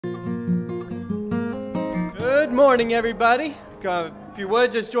Good morning, everybody. If you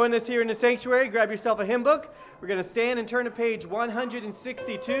would, just join us here in the sanctuary. Grab yourself a hymn book. We're going to stand and turn to page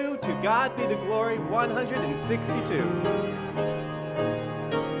 162. To God be the glory, 162. To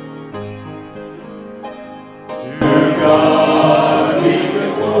God be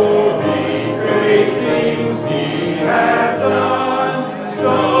the glory, great things He has done.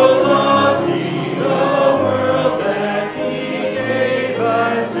 So loved He the world that He gave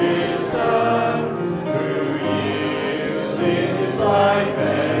us His Son, who yielded His life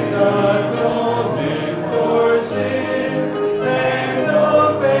and atonement for sin, and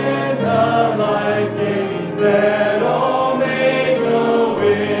opened the life gate that all may go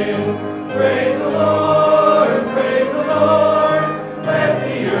in. Praise the Lord, praise the Lord, let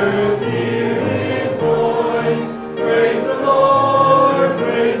the earth hear His voice. Praise the Lord,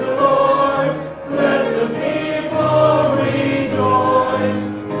 let the people rejoice.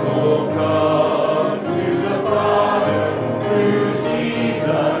 Oh, come to the Father through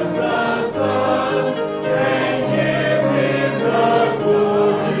Jesus the Son, and give Him the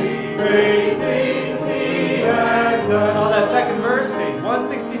glory. Great things He has done. All that second verse, page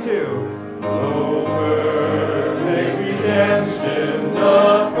 162. Oh, perfect redemption,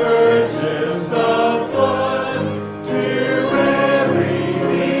 the purchase of blood, to every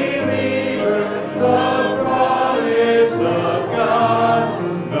believer, the promise of God,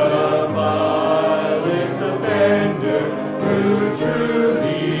 the vilest offender who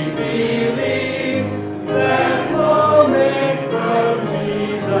truly believes that moment from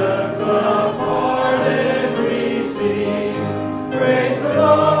Jesus the pardon receives. Praise the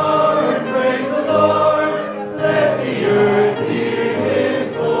Lord, let the earth hear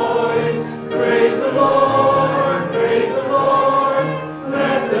His voice. Praise the Lord,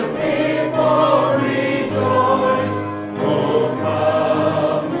 let the people rejoice. Oh,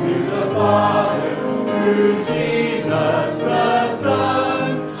 come to the Father through Jesus the Son,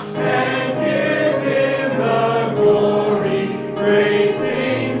 and give Him the glory. Great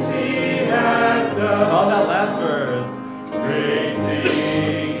things He hath done. On that last verse. Great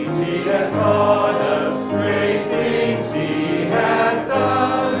things He has taught us, great things He hath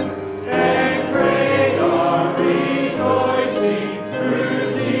done, and great our rejoicing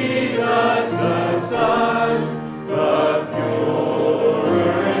through Jesus the Son. But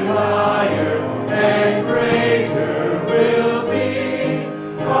purer and higher and greater will be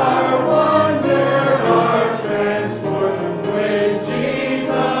our wonder, our transport, when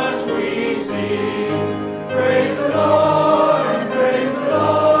Jesus we see. Praise the Lord,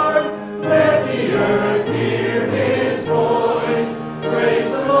 let the earth hear His voice.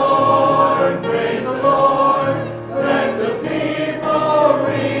 Praise the Lord, let the people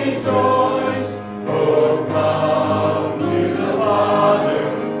rejoice. Oh, come to the Father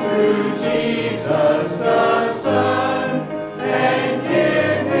through Jesus the Son, and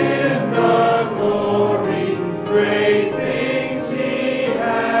give Him the glory. Great things He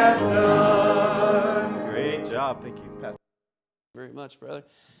hath done. Great job. Thank you, Pastor. Very much, brother.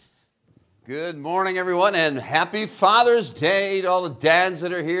 Good morning, everyone, and happy Father's Day to all the dads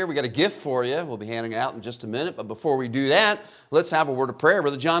that are here. We got a gift for you. We'll be handing it out in just a minute, but before we do that, let's have a word of prayer.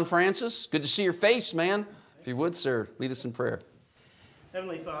 Brother John Francis, good to see your face, man. If you would, sir, lead us in prayer.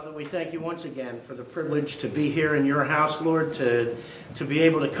 Heavenly Father, we thank you once again for the privilege to be here in your house, Lord, to be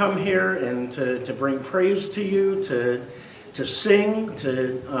able to come here and to bring praise to you, to sing,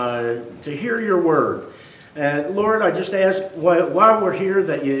 to hear your word. And Lord, I just ask while we're here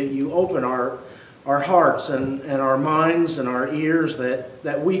that you open our hearts and our minds and our ears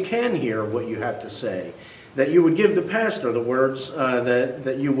that we can hear what you have to say. That you would give the pastor the words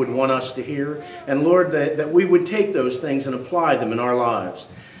that you would want us to hear. And Lord, that we would take those things and apply them in our lives.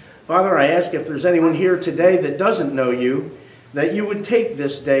 Father, I ask if there's anyone here today that doesn't know you, that you would take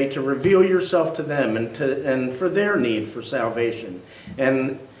this day to reveal yourself to them and for their need for salvation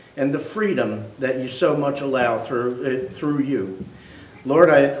and the freedom that you so much allow through you. Lord,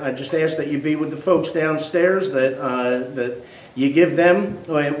 I just ask that you be with the folks downstairs, that you give them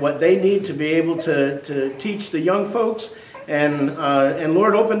what they need to be able to teach the young folks, and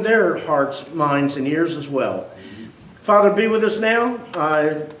Lord, open their hearts, minds, and ears as well. Father, be with us now.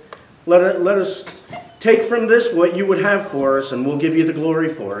 Let us take from this what you would have for us, and we'll give you the glory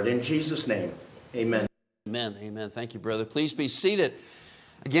for it. In Jesus' name, amen. Amen, amen. Thank you, brother. Please be seated.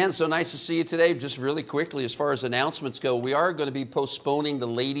 Again, so nice to see you today. Just really quickly, as far as announcements go, we are going to be postponing the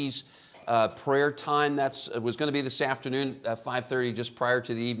ladies' prayer time. It was going to be this afternoon at 5:30, just prior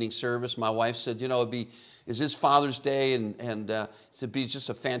to the evening service. My wife said, you know, it's his Father's Day, and it'd be just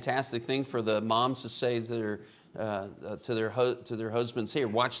a fantastic thing for the moms to say to to their husbands. Here,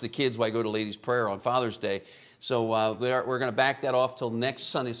 watch the kids while I go to ladies' prayer on Father's Day. So we're going to back that off till next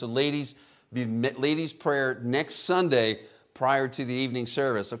Sunday. So ladies prayer next Sunday prior to the evening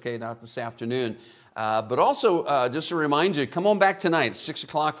service. Okay, not this afternoon. But also, just to remind you, come on back tonight, 6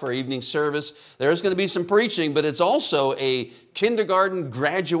 o'clock for our evening service. There's going to be some preaching, but it's also a kindergarten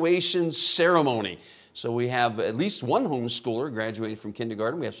graduation ceremony. So we have at least one homeschooler graduating from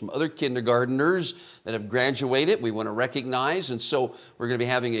kindergarten. We have some other kindergartners that have graduated we want to recognize. And so we're going to be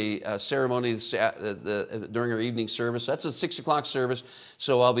having a ceremony during our evening service. That's a 6 o'clock service.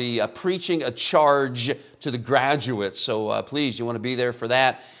 So I'll be preaching a charge to the graduates. So please, you want to be there for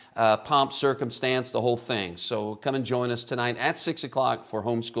that. Pomp, circumstance, the whole thing. So come and join us tonight at 6 o'clock for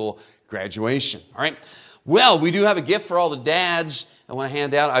homeschool graduation. All right. Well, we do have a gift for all the dads. I want to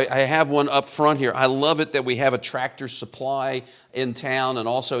hand out. I have one up front here. I love it that we have a Tractor Supply in town and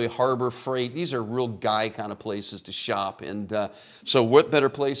also a Harbor Freight. These are real guy kind of places to shop. And so what better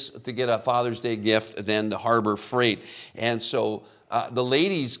place to get a Father's Day gift than the Harbor Freight? And so the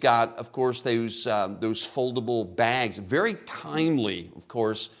ladies got, of course, those foldable bags. Very timely, of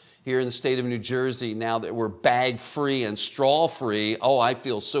course, here in the state of New Jersey now that we're bag-free and straw-free. Oh, I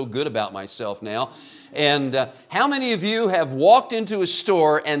feel so good about myself now. And how many of you have walked into a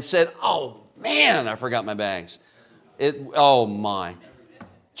store and said, oh man, I forgot my bags? Oh my,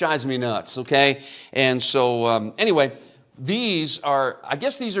 drives me nuts, okay? And so anyway, I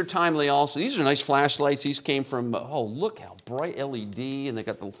guess these are timely also. These are nice flashlights. These came from, oh look how bright LED, and they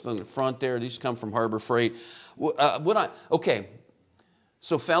got the thing in the front there. These come from Harbor Freight. Okay.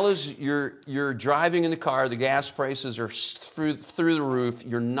 So fellas, you're driving in the car, the gas prices are through the roof.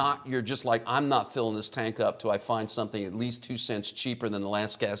 You're just like, I'm not filling this tank up till I find something at least 2 cents cheaper than the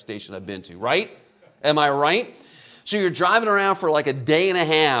last gas station I've been to, right? Am I right? So you're driving around for like a day and a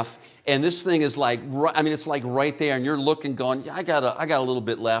half, and this thing is like, I mean, it's like right there, and you're looking going, yeah, I got a little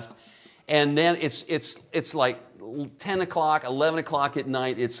bit left. And then it's like 10 o'clock, 11 o'clock at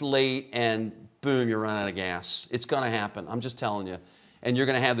night, it's late, and boom, you're running out of gas. It's gonna happen, I'm just telling you. And you're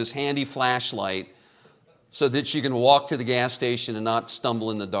going to have this handy flashlight so that you can walk to the gas station and not stumble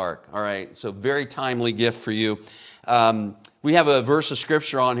in the dark. All right, so very timely gift for you. We have a verse of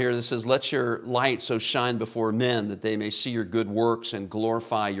scripture on here that says, let your light so shine before men that they may see your good works and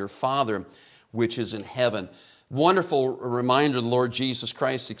glorify your Father which is in heaven. Wonderful reminder the Lord Jesus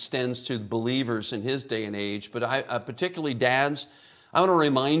Christ extends to believers in His day and age, but particularly dads, I want to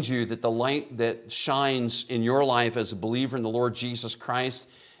remind you that the light that shines in your life as a believer in the Lord Jesus Christ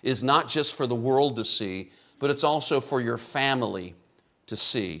is not just for the world to see, but it's also for your family to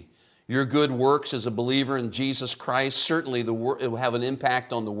see. Your good works as a believer in Jesus Christ, certainly it will have an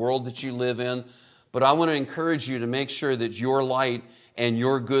impact on the world that you live in, but I want to encourage you to make sure that your light and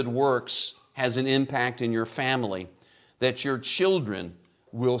your good works has an impact in your family, that your children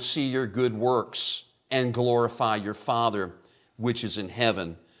will see your good works and glorify your Father which is in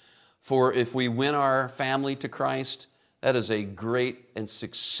heaven. For if we win our family to Christ, that is a great and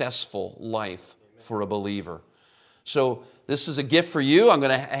successful life for a believer. So this is a gift for you. I'm going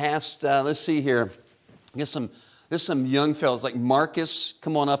to ask, let's see here, there's some young fellas like Marcus.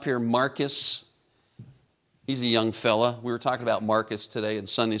 Come on up here, Marcus. He's a young fella. We were talking about Marcus today in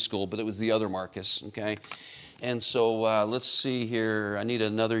Sunday school, but it was the other Marcus, okay? And so let's see here. I need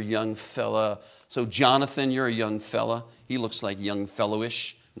another young fella. So Jonathan, you're a young fella. He looks like young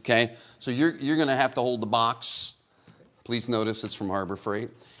fellowish, okay? So you're going to have to hold the box. Please notice it's from Harbor Freight.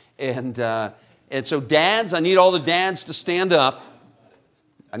 And so dads, I need all the dads to stand up.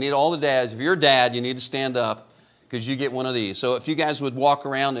 I need all the dads. If you're a dad, you need to stand up because you get one of these. So if you guys would walk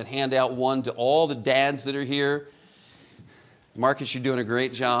around and hand out one to all the dads that are here. Marcus, you're doing a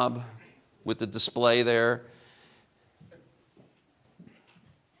great job with the display there.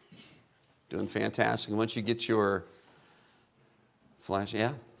 Doing fantastic. And once you get your flash,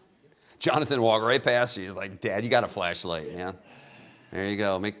 yeah. Jonathan walked right past you. He's like, Dad, you got a flashlight, man. There you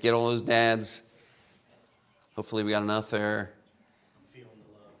go. Get all those dads. Hopefully we got enough there.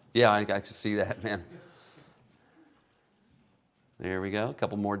 Yeah, I can see that, man. There we go. A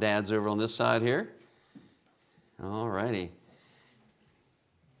couple more dads over on this side here. All righty.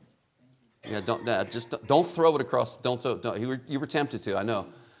 Yeah, don't throw it across. You were tempted to, I know.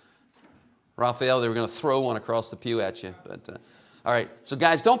 Raphael, they were going to throw one across the pew at you. But all right, so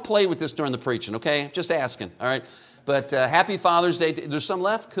guys, don't play with this during the preaching, okay? Just asking, all right? But happy Father's Day. There's some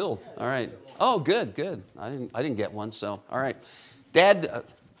left? Cool. All right. Oh, good. I didn't get one, so all right. Dad,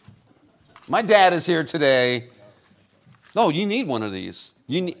 my dad is here today. Oh, you need one of these.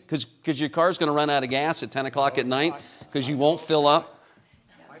 You need because your car's going to run out of gas at 10 o'clock at night because you won't fill up.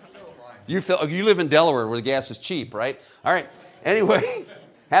 You live in Delaware where the gas is cheap, right? All right. Anyway,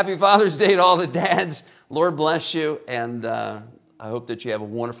 happy Father's Day to all the dads. Lord bless you, and I hope that you have a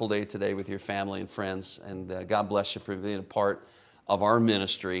wonderful day today with your family and friends, and God bless you for being a part of our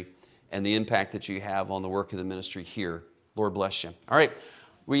ministry and the impact that you have on the work of the ministry here. Lord bless you. All right,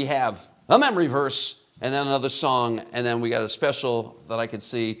 we have a memory verse, and then another song, and then we got a special that I can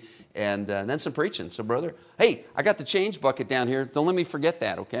see, and then some preaching. So, brother, hey, I got the change bucket down here. Don't let me forget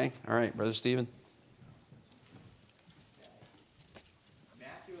that, okay? All right, Brother Stephen.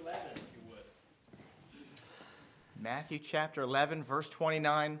 Matthew 11, if you would. Matthew chapter 11, verse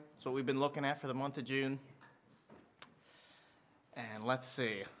 29. That's what we've been looking at for the month of June. And let's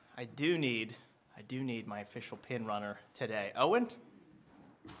see. I do need my official pin runner today. Owen,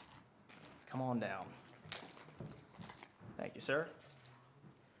 come on down. Thank you, sir.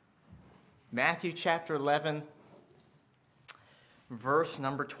 Matthew chapter 11, verse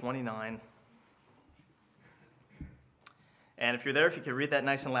number 29. And if you're there, if you could read that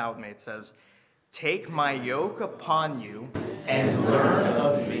nice and loud with me, it says, "Take my yoke upon you and learn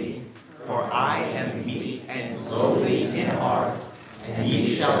of me, for I am meek and lowly in heart, and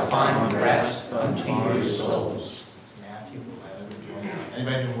ye shall find rest unto your souls." It's Matthew 11:29.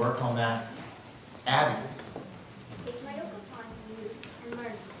 Anybody can work on that? Abby. Take my yoke upon you and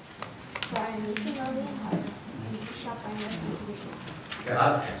learn, for I am meek and lowly in heart, and you shall find rest unto your souls.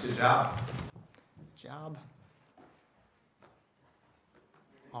 God, it's a job. Job.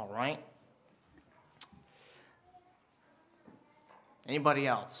 All right. Anybody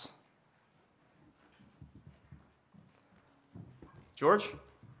else? George?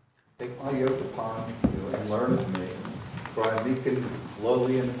 Take my yoke upon you and learn of me, for I am meek and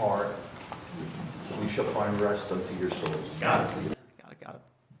lowly in heart, and you shall find rest unto your souls. Got it. Got it.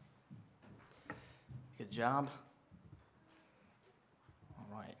 Good job. All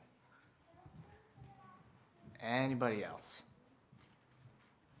right. Anybody else?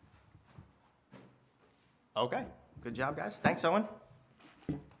 Okay. Good job, guys. Thanks, Owen.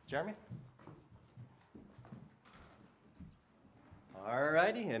 Jeremy? All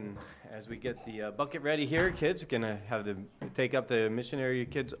righty, and as we get the bucket ready here, kids, we're going to have them take up the missionary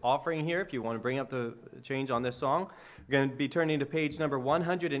kids offering here if you want to bring up the change on this song. We're going to be turning to page number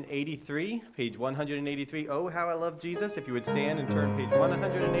 183, page 183, "Oh, How I Love Jesus." If you would stand and turn page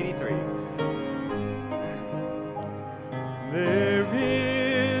 183. There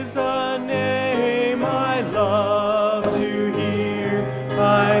is a name I love to hear,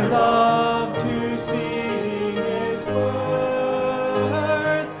 I love to sing its worth.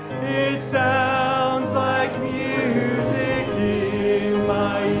 It sounds like music in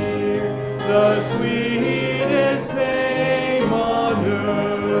my ear, the sweetest name on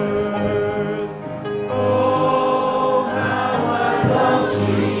earth. Oh, how I love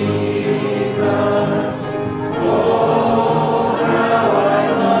Jesus. Oh, how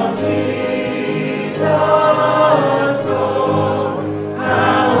I love Jesus. Oh,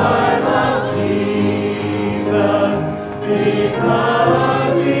 how I love Jesus,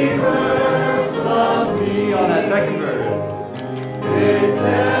 because he first loved me. On that second verse. It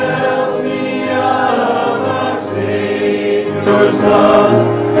tells me of a Savior's love,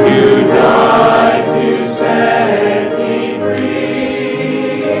 who died to set me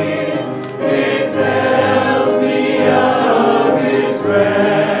free. It tells me of his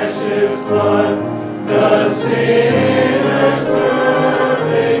precious blood, the sinner's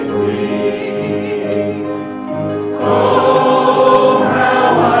perfect plea. Oh, how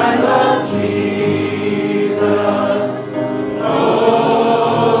I love Jesus.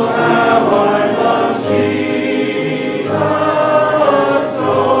 Oh, how I love Jesus.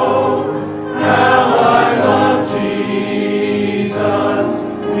 Oh, how I love Jesus,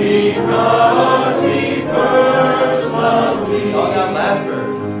 because he first loved me. On that last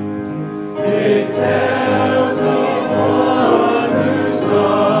verse. It tells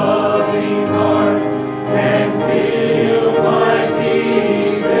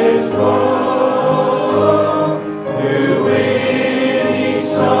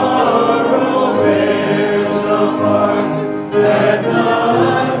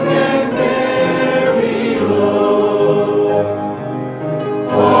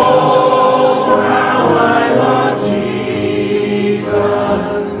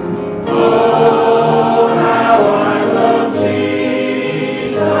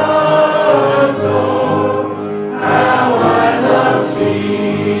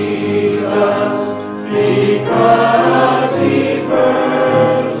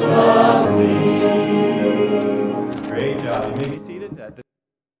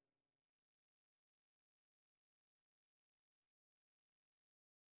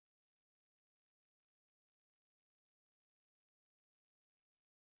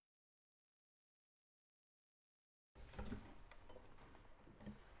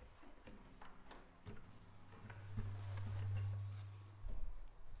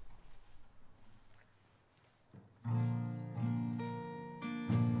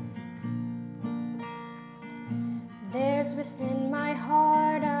there's within my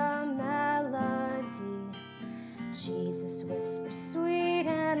heart a melody. Jesus whispers sweet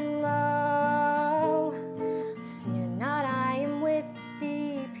and low. Fear not, I am with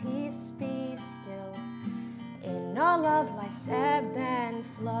thee, peace be still. In all of life's ebb and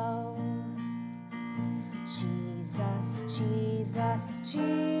flow. Jesus, Jesus,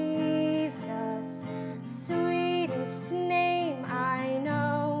 Jesus, sweetest name I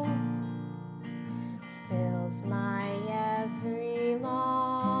know, fills my every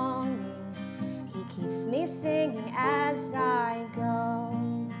longing. He keeps me singing as I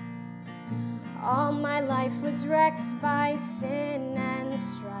go. All my life was wrecked by sin and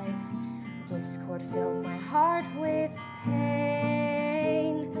strife. Discord filled my heart with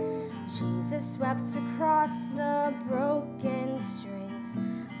pain. Jesus swept across the broken strings,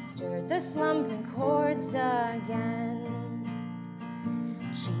 stirred the slumbering chords again.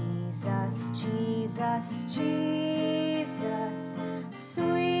 Jesus, Jesus, Jesus,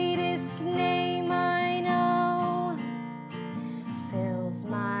 sweetest name I know, fills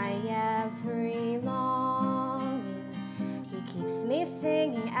my every longing. He keeps me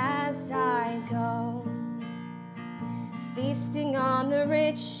singing as I go. Feasting on the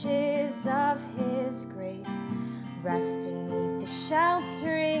riches of his grace, resting neath the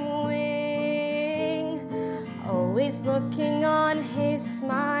sheltering wing, always looking on his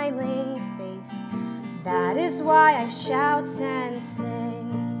smiling face. That is why I shout and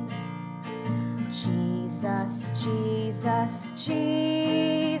sing. Jesus, Jesus,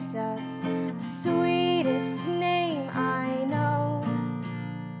 Jesus, sweetest name I know,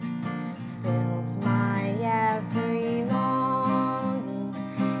 fills my every longing.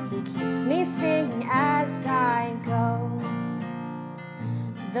 He keeps me singing as I go.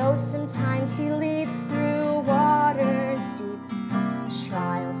 Though sometimes he leads through waters deep,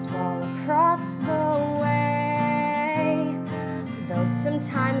 trials fall across the way. Though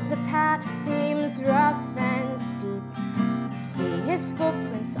sometimes the path seems rough and steep, see his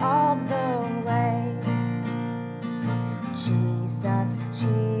footprints all the way. Jesus,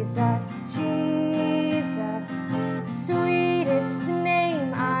 Jesus, Jesus, sweetest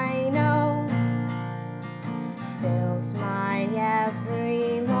name I know, fills my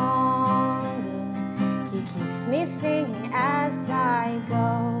every longing. He keeps me singing as I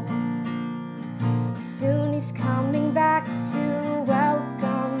go. Soon he's coming back to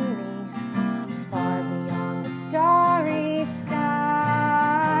welcome me, far beyond the starry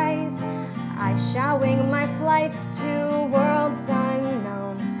skies. I shall wing my flights to worlds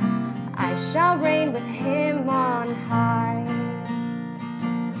unknown. I shall reign with him on high.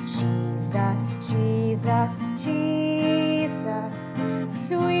 Jesus, Jesus, Jesus,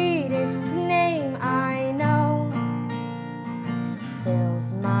 sweetest name I know,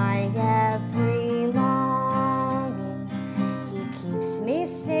 fills my every longing. He keeps me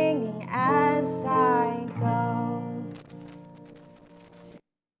singing as I go.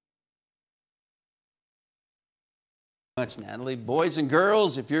 Much, Natalie. Boys and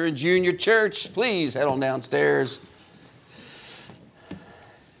girls, if you're in junior church, please head on downstairs.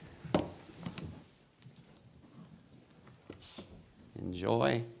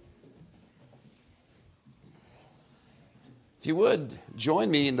 Enjoy. If you would, join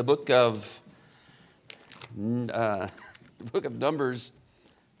me in the book of Numbers.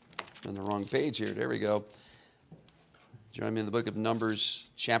 I'm on the wrong page here. There we go. Join me in the book of Numbers,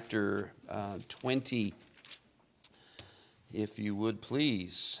 chapter 20. If you would,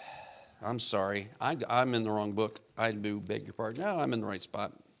 please. I'm sorry. I'm in the wrong book. I do beg your pardon. No, I'm in the right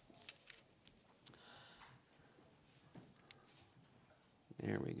spot.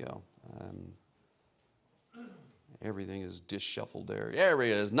 There we go. Everything is disshuffled there. There it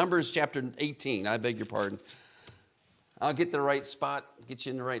is. Numbers chapter 18. I beg your pardon. I'll get the right spot. Get you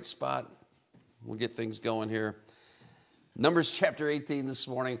in the right spot. We'll get things going here. Numbers chapter 18 this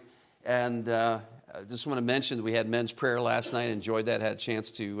morning. And I just want to mention that we had men's prayer last night. Enjoyed that. Had a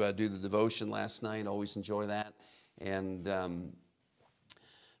chance to do the devotion last night. Always enjoy that. And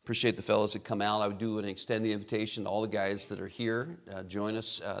appreciate the fellows that come out. I would do and extend the invitation to all the guys that are here. Join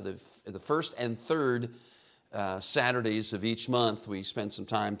us the first and third Saturdays of each month. We spend some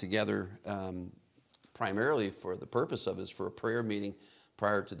time together, primarily for the purpose of is for a prayer meeting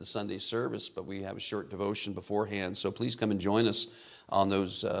prior to the Sunday service, but we have a short devotion beforehand. So please come and join us on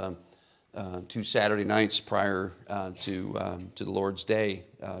those 2 Saturday nights prior to the Lord's Day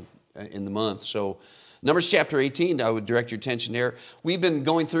in the month. So Numbers chapter 18, I would direct your attention there. We've been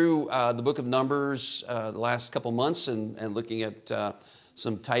going through the book of Numbers the last couple months and looking at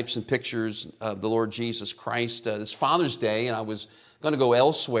some types and pictures of the Lord Jesus Christ. It's Father's Day, and I was going to go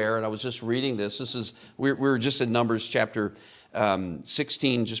elsewhere, and I was just reading this. We were just in Numbers chapter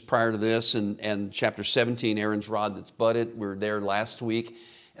 16 just prior to this, and chapter 17, Aaron's rod that's budded. We were there last week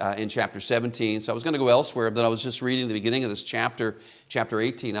in chapter 17. So I was going to go elsewhere, but I was just reading the beginning of this chapter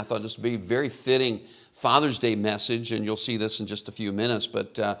 18. I thought this would be a very fitting Father's Day message, and you'll see this in just a few minutes.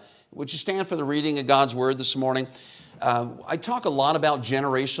 But would you stand for the reading of God's Word this morning? I talk a lot about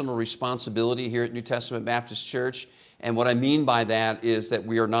generational responsibility here at New Testament Baptist Church. And what I mean by that is that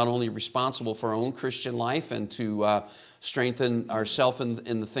we are not only responsible for our own Christian life and to strengthen ourselves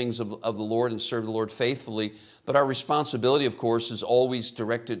in the things of the Lord and serve the Lord faithfully, but our responsibility, of course, is always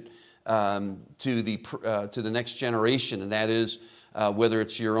directed to the next generation, and that is whether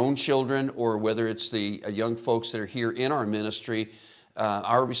it's your own children or whether it's the young folks that are here in our ministry.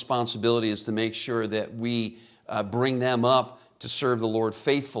 Our responsibility is to make sure that we bring them up to serve the Lord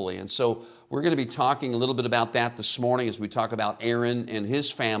faithfully. And so we're going to be talking a little bit about that this morning as we talk about Aaron and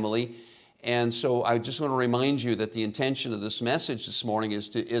his family. And so I just want to remind you that the intention of this message this morning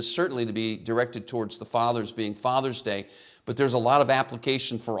is certainly to be directed towards the fathers, being Father's Day, but there's a lot of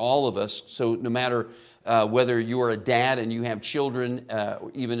application for all of us. So no matter whether you are a dad and you have children,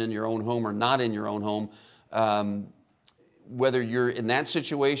 even in your own home or not in your own home, whether you're in that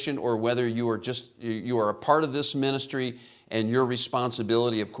situation or whether you are a part of this ministry, and your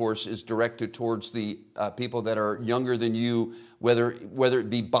responsibility, of course, is directed towards the people that are younger than you, whether it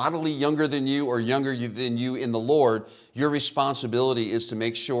be bodily younger than you or younger than you in the Lord. Your responsibility is to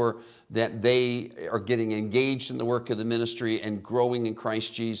make sure that they are getting engaged in the work of the ministry and growing in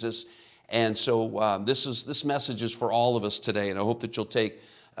Christ Jesus. And so this message is for all of us today, and I hope that you'll take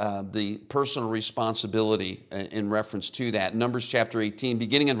the personal responsibility in reference to that. Numbers chapter 18,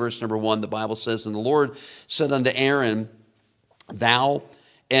 beginning in verse number 1, the Bible says, "And the Lord said unto Aaron, Thou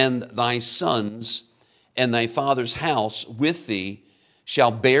and thy sons and thy father's house with thee shall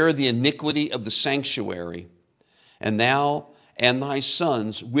bear the iniquity of the sanctuary, and thou and thy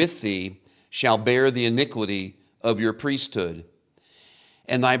sons with thee shall bear the iniquity of your priesthood.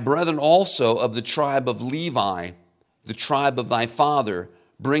 And thy brethren also of the tribe of Levi, the tribe of thy father,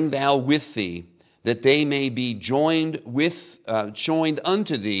 bring thou with thee, that they may be joined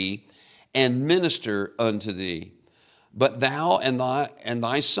unto thee and minister unto thee. But thou and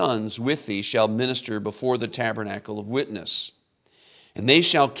thy sons with thee shall minister before the tabernacle of witness. And they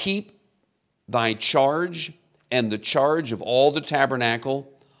shall keep thy charge and the charge of all the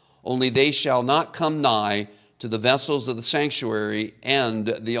tabernacle, only they shall not come nigh to the vessels of the sanctuary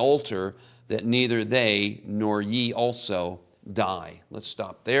and the altar, that neither they nor ye also die." Let's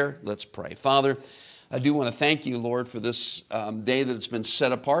stop there. Let's pray. Father, I do want to thank you, Lord, for this day that it's been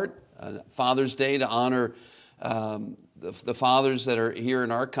set apart, Father's Day, to honor the fathers that are here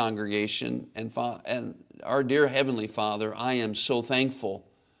in our congregation. And our dear Heavenly Father, I am so thankful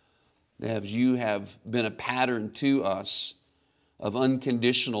that you have been a pattern to us of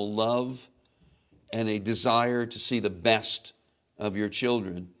unconditional love and a desire to see the best of your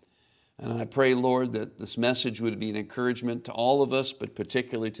children. And I pray, Lord, that this message would be an encouragement to all of us, but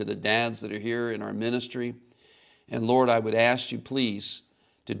particularly to the dads that are here in our ministry. And Lord, I would ask you, please,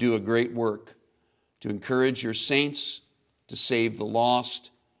 to do a great work, to encourage your saints, to save the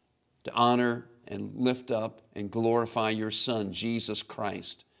lost, to honor and lift up and glorify your Son, Jesus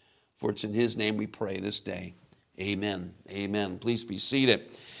Christ. For it's in His name we pray this day. Amen. Amen. Please be seated.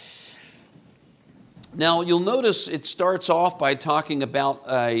 Now, you'll notice it starts off by talking about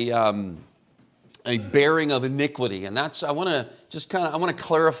a bearing of iniquity. And I want to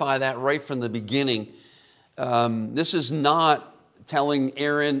clarify that right from the beginning. This is not telling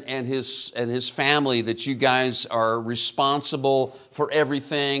Aaron and his family that you guys are responsible for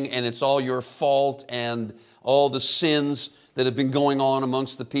everything and it's all your fault and all the sins that have been going on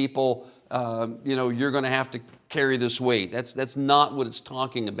amongst the people, you're going to have to carry this weight. That's not what it's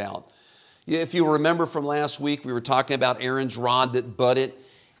talking about. If you remember from last week, we were talking about Aaron's rod that budded.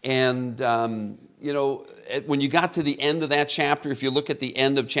 And, when you got to the end of that chapter, if you look at the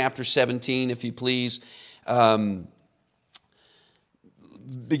end of chapter 17, if you please,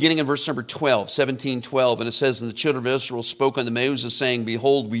 beginning in verse number 12, 17:12, and it says, "And the children of Israel spoke unto Moses, saying,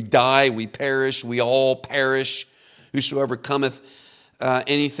 Behold, we die, we perish, we all perish. Whosoever cometh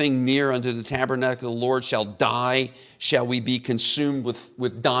anything near unto the tabernacle of the Lord shall die. Shall we be consumed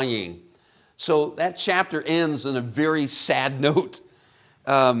with dying?" So that chapter ends on a very sad note.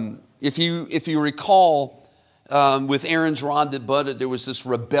 If you recall, with Aaron's rod that budded, there was this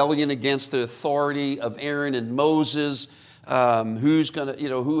rebellion against the authority of Aaron and Moses. who's going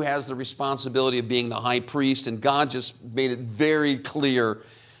to, who has the responsibility of being the high priest. And God just made it very clear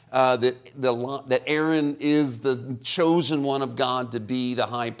that Aaron is the chosen one of God to be the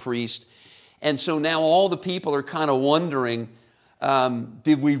high priest. And so now all the people are kind of wondering,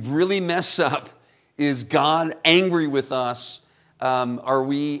 did we really mess up? Is God angry with us? Are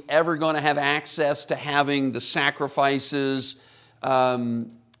we ever going to have access to having the sacrifices?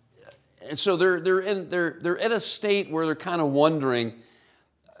 And so they're at a state where they're kind of wondering,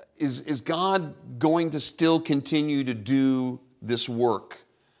 is God going to still continue to do this work,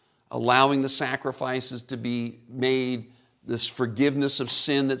 allowing the sacrifices to be made, this forgiveness of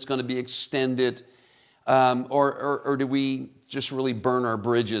sin that's going to be extended, or do we just really burn our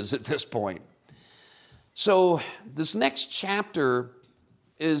bridges at this point? So this next chapter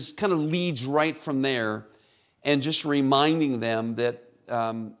kind of leads right from there, and just reminding them that,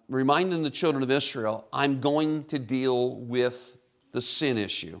 reminding the children of Israel, I'm going to deal with the sin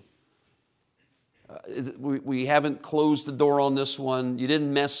issue. We haven't closed the door on this one. You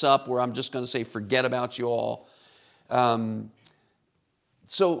didn't mess up where I'm just going to say forget about you all.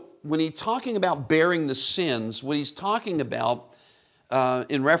 So when he's talking about bearing the sins, what he's talking about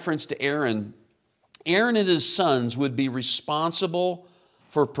in reference to Aaron and his sons would be responsible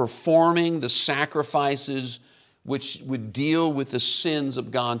for performing the sacrifices which would deal with the sins of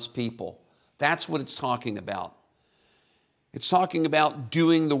God's people. That's what it's talking about. It's talking about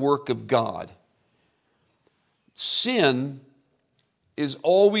doing the work of God. Sin is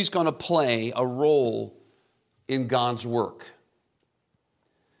always going to play a role in God's work.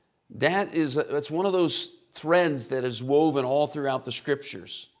 It's one of those threads that is woven all throughout the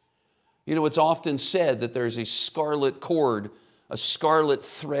Scriptures. It's often said that there's a scarlet cord, a scarlet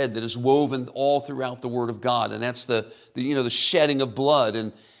thread that is woven all throughout the Word of God, and that's the shedding of blood,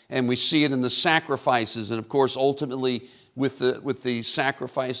 and we see it in the sacrifices, and of course ultimately with the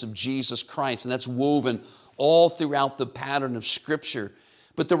sacrifice of Jesus Christ, and that's woven all throughout the pattern of Scripture.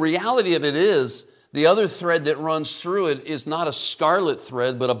 But the reality of it is, the other thread that runs through it is not a scarlet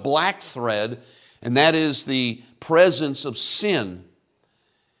thread, but a black thread, and that is the presence of sin.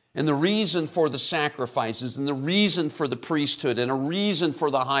 And the reason for the sacrifices, and the reason for the priesthood, and a reason for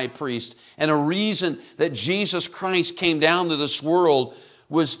the high priest, and a reason that Jesus Christ came down to this world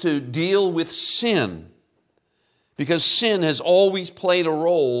was to deal with sin. Because sin has always played a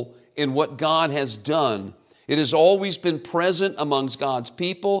role in what God has done. It has always been present amongst God's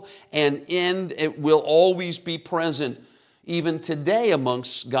people, and it will always be present even today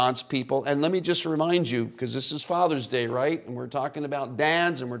amongst God's people. And let me just remind you, because this is Father's Day, right? And we're talking about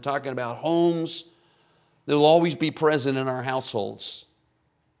dads and we're talking about homes. They'll always be present in our households.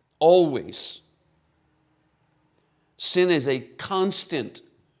 Always. Sin is a constant.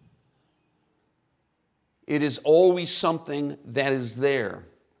 It is always something that is there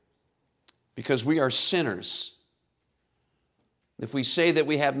because we are sinners. If we say that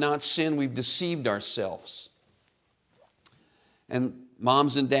we have not sinned, we've deceived ourselves. And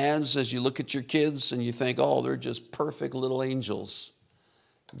moms and dads, as you look at your kids and you think, oh, they're just perfect little angels.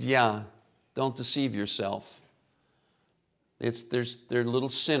 Yeah, don't deceive yourself. They're little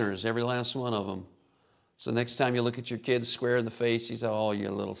sinners, every last one of them. So next time you look at your kids square in the face, you say, oh, you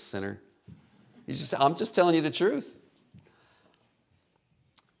little sinner. I'm just telling you the truth.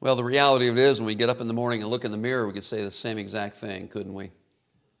 Well, the reality of it is when we get up in the morning and look in the mirror, we could say the same exact thing, couldn't we?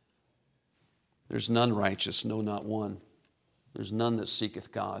 There's none righteous, no, not one. There's none that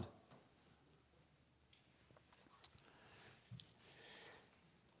seeketh God.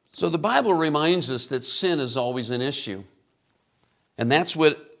 So the Bible reminds us that sin is always an issue. And that's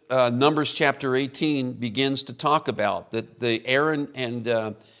what Numbers chapter 18 begins to talk about, that Aaron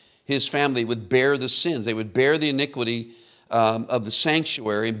and his family would bear the sins. They would bear the iniquity of the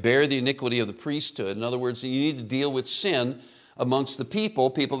sanctuary and bear the iniquity of the priesthood. In other words, you need to deal with sin amongst the people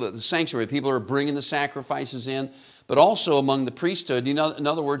that the sanctuary, people are bringing the sacrifices in, but also among the priesthood. In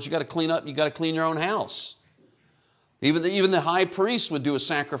other words, you got to clean up, you got to clean your own house. Even the high priest would do a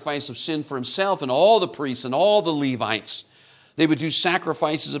sacrifice of sin for himself, and all the priests and all the Levites, they would do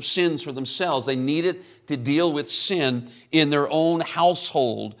sacrifices of sins for themselves. They needed to deal with sin in their own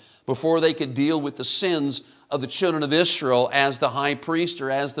household before they could deal with the sins of the children of Israel as the high priest or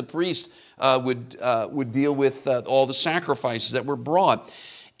as the priest would deal with all the sacrifices that were brought.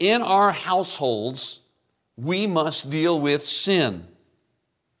 In our households, we must deal with sin.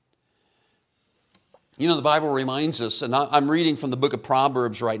 The Bible reminds us, and I'm reading from the book of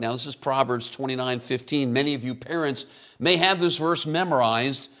Proverbs right now. This is Proverbs 29:15. Many of you parents may have this verse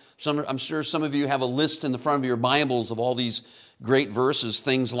memorized. I'm sure some of you have a list in the front of your Bibles of all these great verses,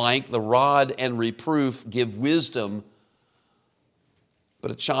 things like the rod and reproof give wisdom,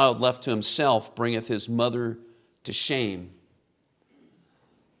 but a child left to himself bringeth his mother to shame.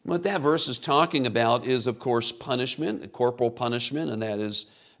 What that verse is talking about is, of course, punishment, corporal punishment, and that is,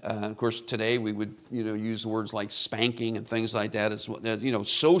 of course, today we would, use words like spanking and things like that. It's,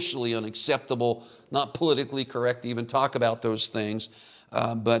 socially unacceptable, not politically correct to even talk about those things.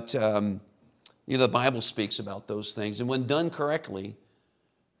 But the Bible speaks about those things, and when done correctly,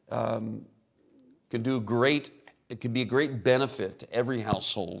 it can be a great benefit to every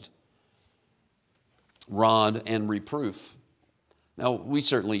household. Rod and reproof. Now, we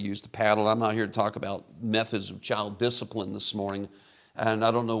certainly use the paddle. I'm not here to talk about methods of child discipline this morning. And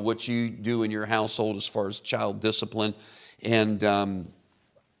I don't know what you do in your household as far as child discipline. And,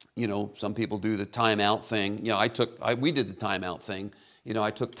 some people do the timeout thing. We did the timeout thing.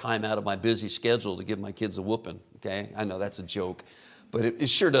 I took time out of my busy schedule to give my kids a whooping, okay? I know that's a joke, but it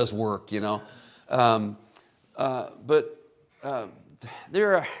sure does work,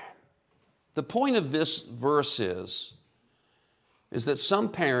 The point of this verse is that some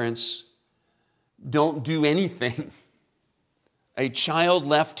parents don't do anything. A child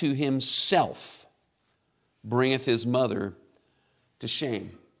left to himself bringeth his mother to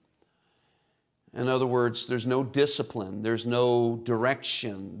shame. In other words, there's no discipline, there's no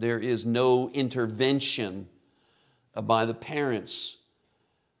direction, there is no intervention by the parents.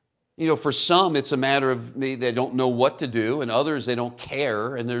 For some, it's a matter of they don't know what to do, and others, they don't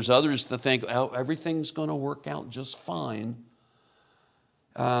care, and there's others that think, oh, everything's going to work out just fine.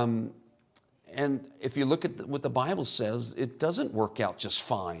 And if you look at what the Bible says, it doesn't work out just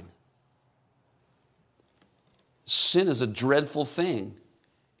fine. Sin is a dreadful thing.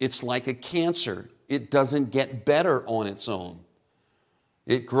 It's like a cancer. It doesn't get better on its own.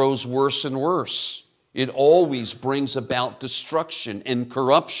 It grows worse and worse. It always brings about destruction and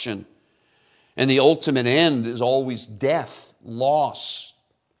corruption. And the ultimate end is always death, loss.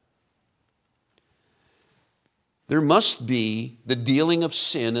 There must be the dealing of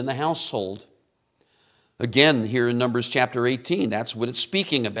sin in the household. Again, here in Numbers chapter 18, that's what it's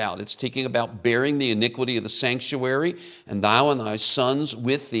speaking about. It's speaking about bearing the iniquity of the sanctuary, and thou and thy sons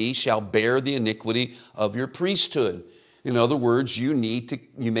with thee shall bear the iniquity of your priesthood. In other words, you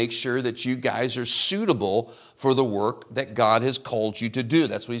make sure that you guys are suitable for the work that God has called you to do.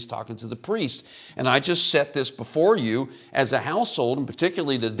 That's what he's talking to the priest. And I just set this before you as a household, and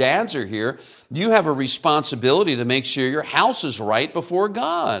particularly the dads are here. You have a responsibility to make sure your house is right before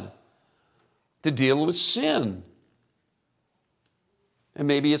God, to deal with sin. And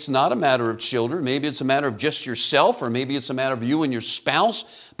maybe it's not a matter of children. Maybe it's a matter of just yourself, or maybe it's a matter of you and your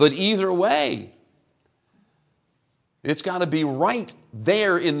spouse. But either way, it's got to be right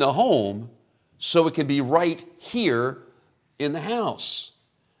there in the home so it can be right here in the house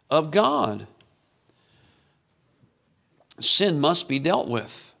of God. Sin must be dealt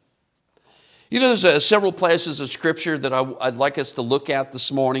with. There's several places of Scripture that I'd like us to look at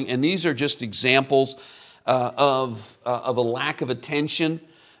this morning, and these are just examples of a lack of attention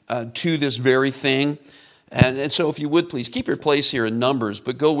to this very thing. And so if you would, please keep your place here in Numbers,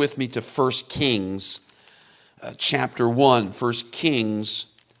 but go with me to 1 Kings chapter 1. 1 Kings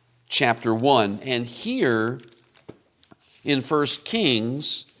chapter 1. And here in 1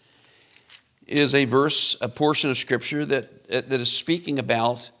 Kings is a portion of Scripture that is speaking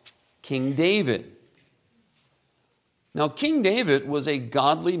about King David. Now, King David was a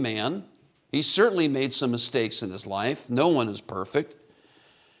godly man. He certainly made some mistakes in his life. No one is perfect.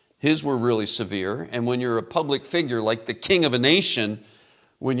 His were really severe. And when you're a public figure like the king of a nation,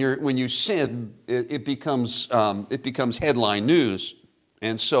 when you sin, it becomes headline news.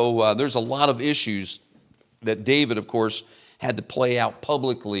 And so there's a lot of issues that David, of course, had to play out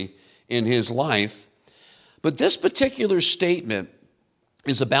publicly in his life. But this particular statement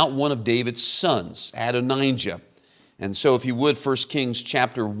is about one of David's sons, Adonijah. And so if you would, 1 Kings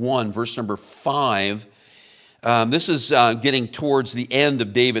chapter 1, verse number 5, this is getting towards the end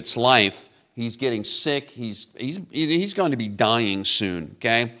of David's life. He's getting sick. He's going to be dying soon,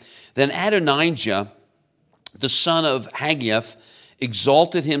 okay? Then Adonijah, the son of Haggith,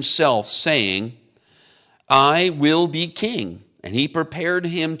 exalted himself, saying, I will be king. And he prepared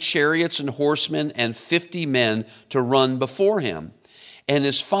him chariots and horsemen and 50 men to run before him. And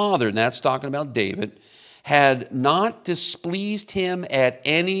his father, and that's talking about David, had not displeased him at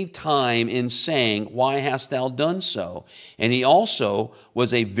any time in saying, why hast thou done so? And he also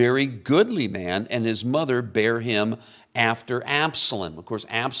was a very goodly man, and his mother bare him after Absalom. Of course,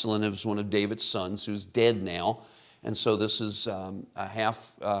 Absalom is one of David's sons who's dead now. And so this is one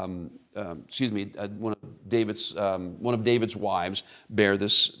of David's wives bare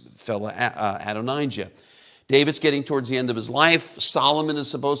this fellow Adonijah. David's getting towards the end of his life. Solomon is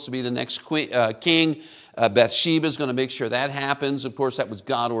supposed to be the next king. Bathsheba is going to make sure that happens. Of course, that was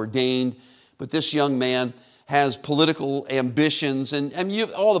God ordained. But this young man has political ambitions, and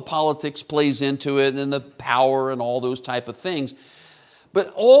all the politics plays into it, and the power and all those type of things. But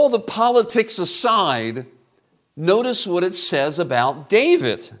all the politics aside, notice what it says about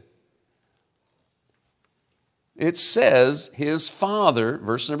David. It says his father,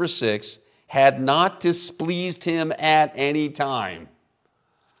 verse number 6, had not displeased him at any time.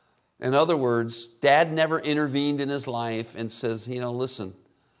 In other words, Dad never intervened in his life and says, listen,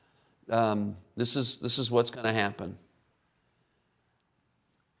 this is what's going to happen.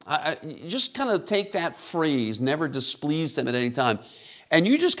 You just kind of take that phrase, never displeased him at any time, and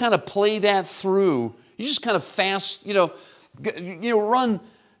you just kind of play that through. You just kind of fast, run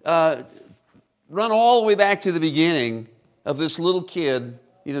all the way back to the beginning of this little kid,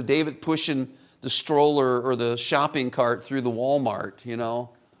 David pushing the stroller or the shopping cart through the Walmart,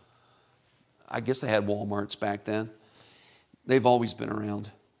 I guess they had Walmarts back then. They've always been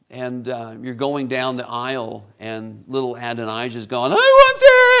around. And you're going down the aisle, and little Adonijah's going, I want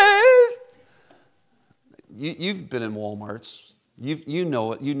it! You've been in Walmarts. You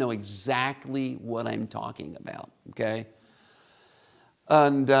know it. You know exactly what I'm talking about, okay?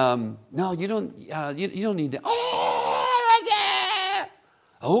 And no, you don't need that. Oh, my God!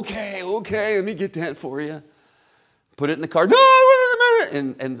 Okay, let me get that for you. Put it in the car. No, wait a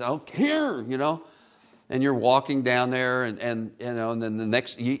minute. And okay, here, and you're walking down there, and then the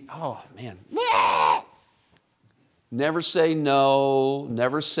next, oh man, never say no,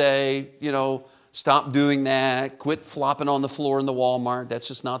 never say, stop doing that, quit flopping on the floor in the Walmart. That's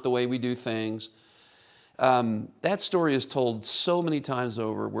just not the way we do things. That story is told so many times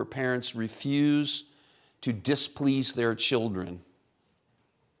over, where parents refuse to displease their children.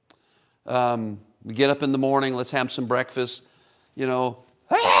 We get up in the morning, let's have some breakfast,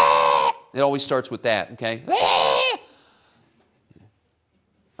 it always starts with that, okay?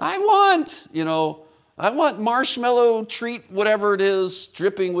 I want marshmallow treat, whatever it is,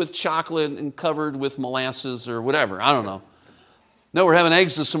 dripping with chocolate and covered with molasses or whatever. I don't know. No, we're having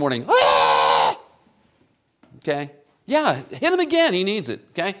eggs this morning. Okay? Yeah, hit him again. He needs it,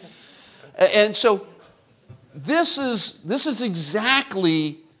 okay? And so this is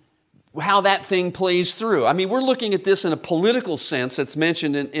exactly how that thing plays through. I mean, we're looking at this in a political sense that's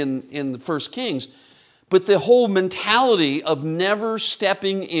mentioned in the 1 Kings, but the whole mentality of never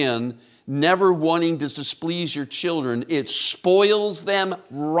stepping in, never wanting to displease your children, it spoils them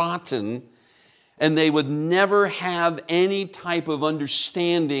rotten, and they would never have any type of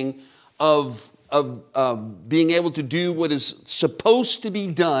understanding of being able to do what is supposed to be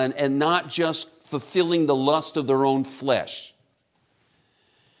done and not just fulfilling the lust of their own flesh.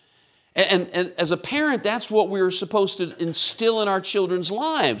 And as a parent, that's what we're supposed to instill in our children's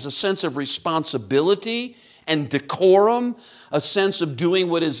lives, a sense of responsibility and decorum, a sense of doing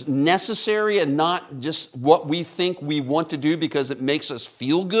what is necessary and not just what we think we want to do because it makes us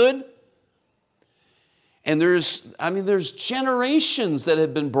feel good. And there's generations that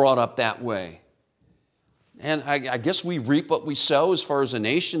have been brought up that way. And I guess we reap what we sow as far as a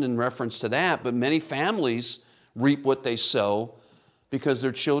nation in reference to that, but many families reap what they sow because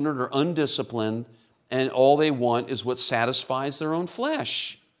their children are undisciplined and all they want is what satisfies their own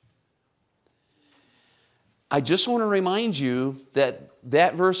flesh. I just want to remind you that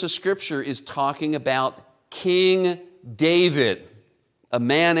that verse of Scripture is talking about King David, a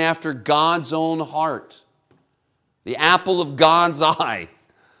man after God's own heart, the apple of God's eye,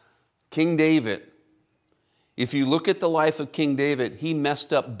 King David. If you look at the life of King David, he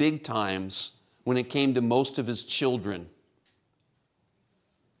messed up big times when it came to most of his children.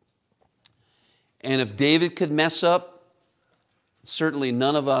 And if David could mess up, certainly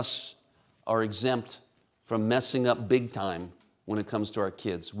none of us are exempt from messing up big time when it comes to our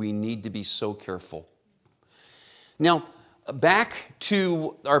kids. We need to be so careful. Now, back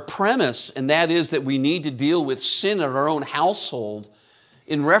to our premise, and that is that we need to deal with sin in our own household.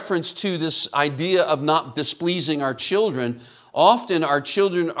 In reference to this idea of not displeasing our children, often our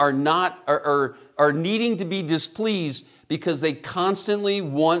children are needing to be displeased because they constantly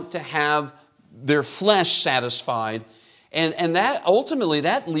want to have their flesh satisfied, and that ultimately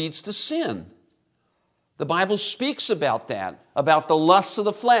that leads to sin. The Bible speaks about that, about the lusts of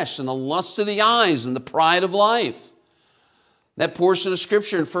the flesh and the lusts of the eyes and the pride of life. That portion of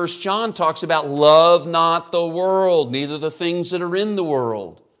Scripture in 1 John talks about love not the world, neither the things that are in the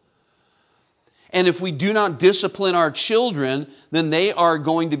world. And if we do not discipline our children, then they are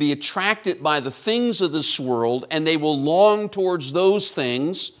going to be attracted by the things of this world, and they will long towards those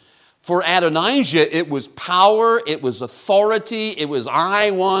things, For Adonijah, it was power, it was authority, it was,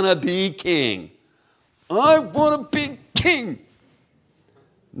 I want to be king. I want to be king.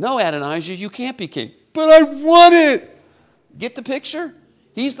 No, Adonijah, you can't be king. But I want it. Get the picture?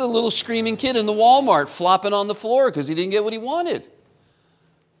 He's the little screaming kid in the Walmart flopping on the floor because he didn't get what he wanted.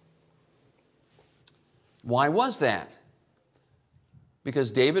 Why was that?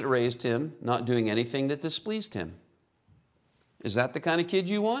 Because David raised him not doing anything that displeased him. Is that the kind of kid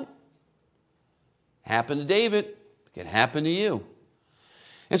you want? Happened to David, it can happen to you.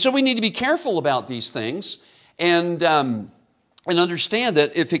 And so we need to be careful about these things and understand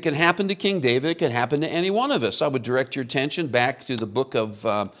that if it can happen to King David, it can happen to any one of us. I would direct your attention back to the book of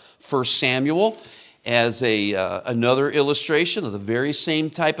 1 Samuel as another illustration of the very same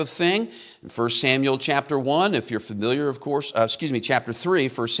type of thing. In 1 Samuel chapter 1, if you're familiar, of course, chapter 3,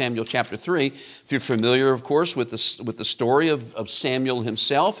 1 Samuel chapter 3, if you're familiar, of course, with the story of Samuel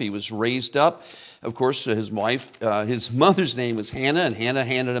himself, he was raised up. Of course, his wife, his mother's name was Hannah, and Hannah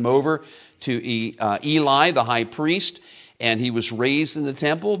handed him over to Eli, the high priest, and he was raised in the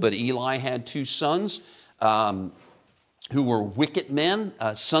temple, but Eli had two sons who were wicked men,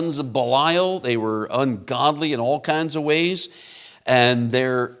 sons of Belial. They were ungodly in all kinds of ways. And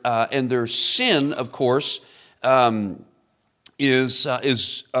their sin, of course, is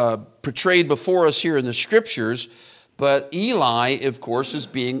portrayed before us here in the Scriptures. But Eli, of course,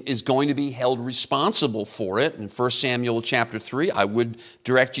 is going to be held responsible for it. In 1 Samuel chapter 3, I would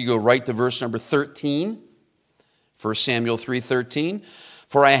direct you to go right to verse number 13. 1 Samuel 3:13.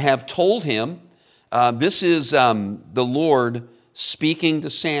 For I have told him, this is the Lord speaking to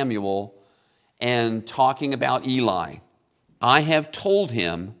Samuel and talking about Eli. I have told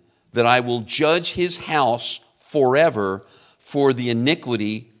him that I will judge his house forever for the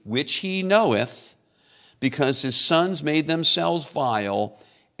iniquity which he knoweth, because his sons made themselves vile,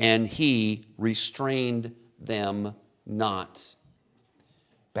 and he restrained them not.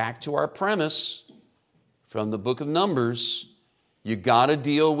 Back to our premise from the book of Numbers, you got to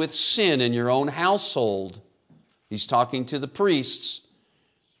deal with sin in your own household. He's talking to the priests.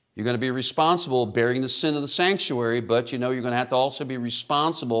 You're going to be responsible bearing the sin of the sanctuary, but you're going to have to also be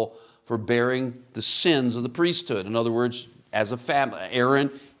responsible for bearing the sins of the priesthood. In other words, as a family,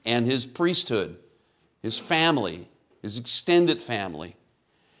 Aaron and his priesthood, his family, his extended family.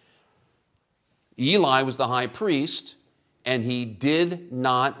 Eli was the high priest, and he did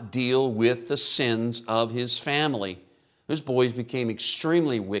not deal with the sins of his family. Those boys became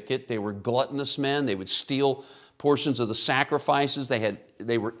extremely wicked. They were gluttonous men. They would steal portions of the sacrifices.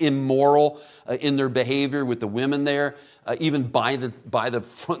 They were immoral in their behavior with the women there, even by the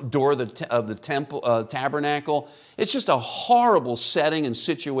front door of the temple tabernacle. It's just a horrible setting and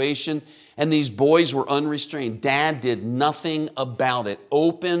situation, and these boys were unrestrained. Dad did nothing about it.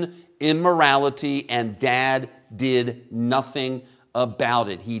 Open immorality, and Dad did nothing about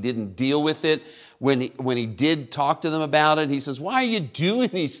it. He didn't deal with it. When he did talk to them about it, he says, "Why are you doing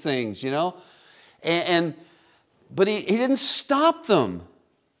these things?" But he didn't stop them.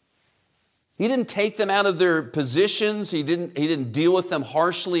 He didn't take them out of their positions. He didn't deal with them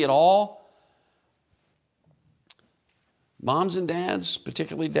harshly at all. Moms and dads,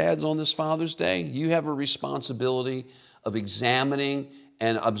 particularly dads on this Father's Day, you have a responsibility of examining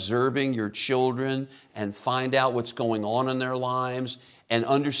and observing your children and find out what's going on in their lives, and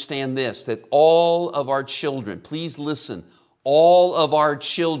understand this, that all of our children, please listen, all of our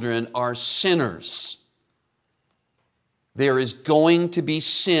children are sinners. There is going to be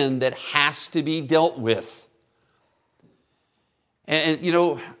sin that has to be dealt with.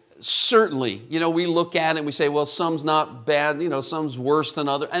 And certainly, we look at it and we say, well, some's not bad, some's worse than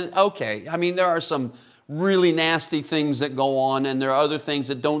others. And okay, there are some really nasty things that go on, and there are other things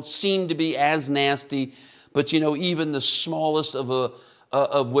that don't seem to be as nasty, but even the smallest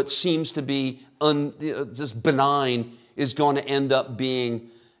of what seems to be just benign is going to end up being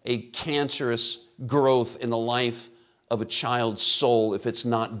a cancerous growth in the life of a child's soul if it's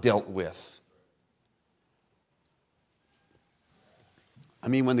not dealt with.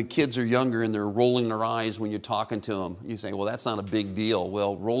 When the kids are younger and they're rolling their eyes when you're talking to them, you say, well, that's not a big deal.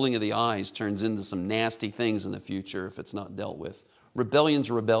 Well, rolling of the eyes turns into some nasty things in the future if it's not dealt with. Rebellion's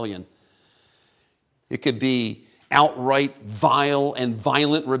rebellion. It could be outright vile and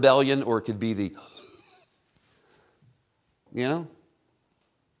violent rebellion, or it could be the,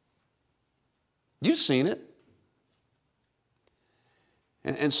 You've seen it.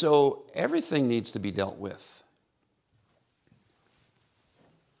 And so everything needs to be dealt with.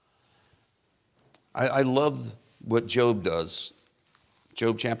 I love what Job does.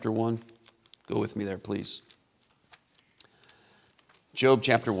 Job chapter 1. Go with me there, please. Job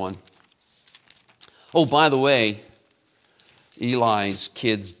chapter 1. Oh, by the way, Eli's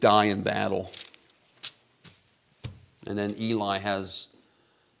kids die in battle. And then Eli has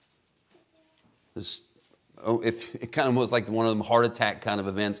this, it kind of was like one of them heart attack kind of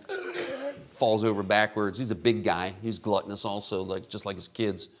events, falls over backwards. He's a big guy. He's gluttonous also, just like his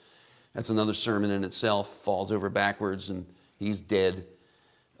kids. That's another sermon in itself, falls over backwards and he's dead.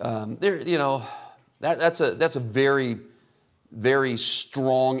 That's a very, very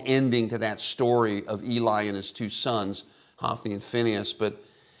strong ending to that story of Eli and his two sons, Hophni and Phinehas. But,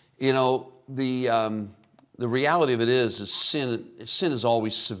 the reality of it is sin is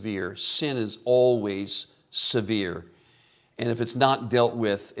always severe. Sin is always severe. And if it's not dealt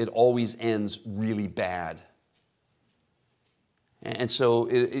with, it always ends really bad. And so,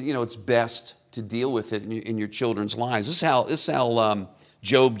 it's best to deal with it in your children's lives. This is how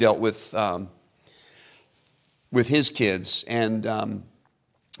Job dealt with his kids. And, of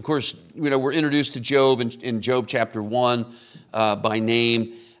course, we're introduced to Job in Job chapter 1 by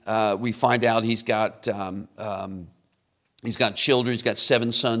name. We find out he's got children. He's got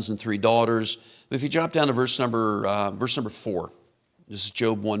 7 sons and 3 daughters. But if you drop down to verse number 4, this is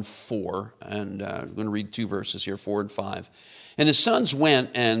Job 1:4, and I'm going to read 2 verses here, 4 and 5. And his sons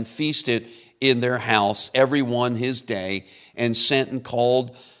went and feasted in their house, every one his day, and sent and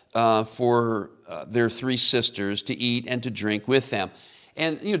called for their 3 sisters to eat and to drink with them.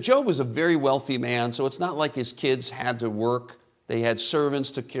 And Job was a very wealthy man, so it's not like his kids had to work. They had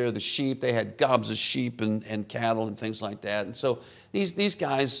servants, took care of the sheep. They had gobs of sheep and cattle and things like that. And so these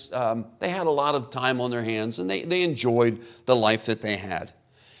guys, they had a lot of time on their hands, and they enjoyed the life that they had.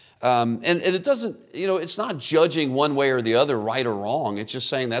 And it doesn't, it's not judging one way or the other, right or wrong. It's just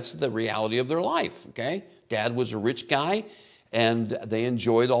saying that's the reality of their life, okay? Dad was a rich guy, and they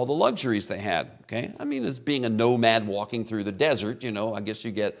enjoyed all the luxuries they had, okay? I mean, as being a nomad walking through the desert, I guess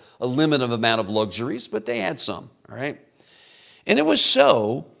you get a limited amount of luxuries, but they had some, all right? And it was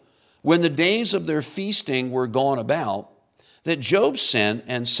so, when the days of their feasting were gone about, that Job sent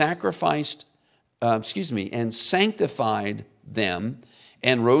and sanctified them,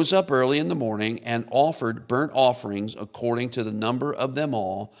 and rose up early in the morning and offered burnt offerings according to the number of them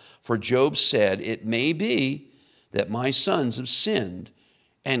all. For Job said, "It may be that my sons have sinned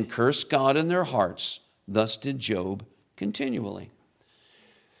and cursed God in their hearts." Thus did Job continually.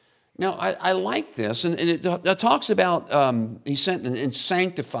 Now, I like this, and it talks about, he sent and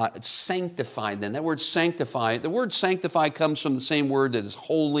sanctified them. That word sanctify, the word sanctify comes from the same word that is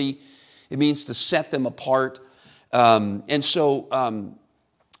holy. It means to set them apart. And so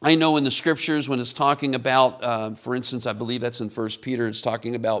I know in the scriptures when it's talking about, for instance, I believe that's in 1 Peter, it's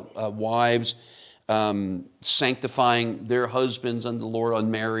talking about wives sanctifying their husbands unto the Lord,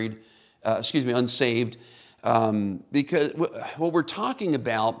 unsaved. Because what we're talking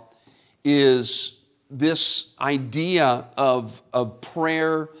about is this idea of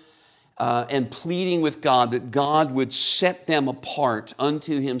prayer and pleading with God, that God would set them apart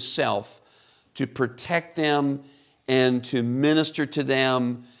unto himself to protect them and to minister to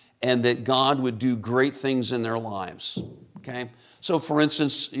them, and that God would do great things in their lives, okay? So for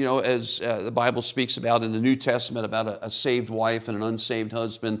instance, as the Bible speaks about in the New Testament about a saved wife and an unsaved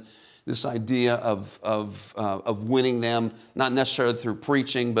husband, this idea of winning them, not necessarily through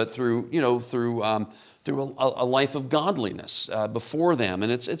preaching, but through a life of godliness before them.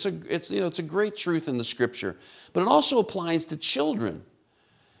 And it's a great truth in the Scripture. But it also applies to children.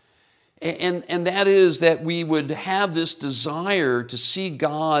 And that is that we would have this desire to see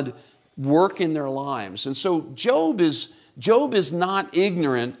God work in their lives. And so Job is not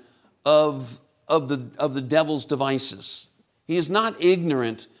ignorant of the devil's devices. He is not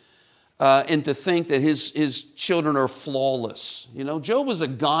ignorant and to think that his children are flawless. Job was a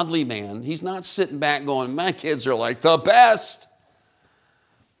godly man. He's not sitting back going, my kids are like the best.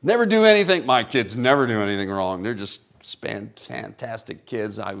 Never do anything. My kids never do anything wrong. They're just fantastic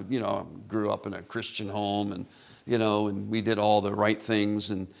kids. I grew up in a Christian home, and we did all the right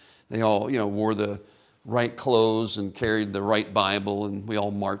things, and they all wore the right clothes and carried the right Bible, and we all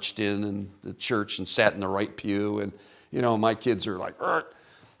marched in the church and sat in the right pew, and my kids are like, Urt.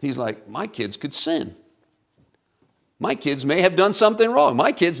 He's like, my kids could sin. My kids may have done something wrong.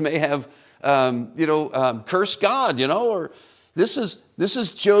 My kids may have cursed God, or this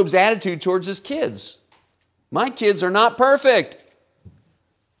is Job's attitude towards his kids. My kids are not perfect.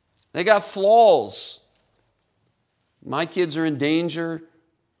 They got flaws. My kids are in danger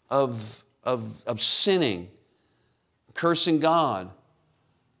of sinning, cursing God.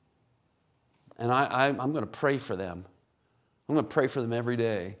 And I'm going to pray for them. I'm going to pray for them every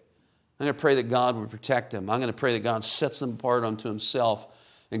day. I'm going to pray that God would protect them. I'm going to pray that God sets them apart unto himself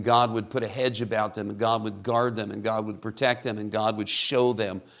and God would put a hedge about them, and God would guard them, and God would protect them, and God would show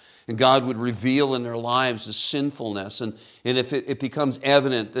them, and God would reveal in their lives the sinfulness. And if it becomes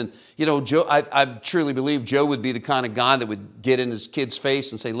evident, and Joe, I truly believe Joe would be the kind of guy that would get in his kid's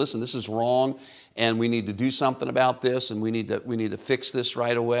face and say, listen, this is wrong, and we need to do something about this, and we need to fix this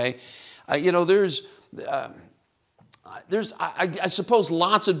right away. There's I suppose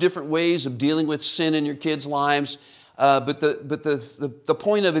lots of different ways of dealing with sin in your kids' lives, but the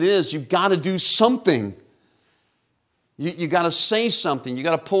point of it is you've got to do something. You got to say something. You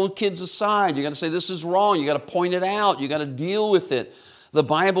got to pull kids aside. You got to say this is wrong. You got to point it out. You got to deal with it. The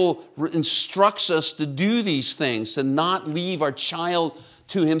Bible instructs us to do these things, to not leave our child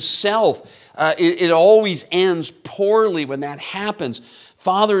to himself. It always ends poorly when that happens.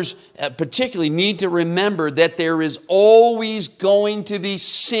 Fathers particularly need to remember that there is always going to be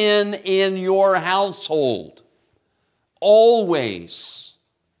sin in your household. Always.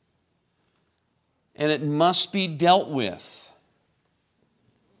 And it must be dealt with.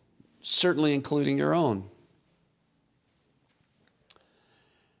 Certainly including your own.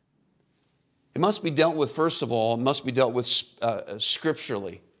 It must be dealt with, first of all, it must be dealt with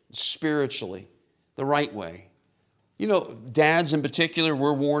scripturally, spiritually, the right way. Dads in particular,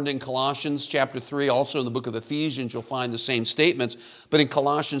 we're warned in Colossians chapter 3, also in the book of Ephesians, you'll find the same statements. But in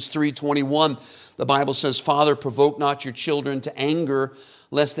Colossians 3:21, the Bible says, Father, provoke not your children to anger,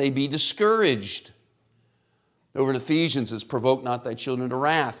 lest they be discouraged. Over in Ephesians, it's provoke not thy children to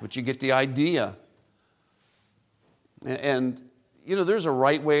wrath, but you get the idea. And there's a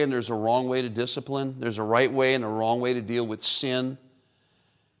right way and there's a wrong way to discipline. There's a right way and a wrong way to deal with sin.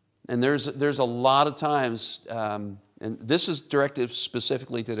 And there's a lot of times, and this is directed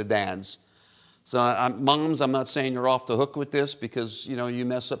specifically to the dads. So moms, I'm not saying you're off the hook with this because, you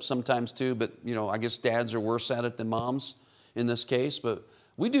mess up sometimes too, but, I guess dads are worse at it than moms in this case. But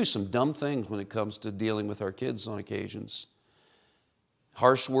we do some dumb things when it comes to dealing with our kids on occasions.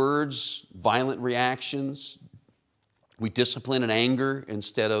 Harsh words, violent reactions. We discipline in anger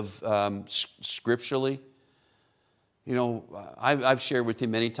instead of scripturally. I've shared with you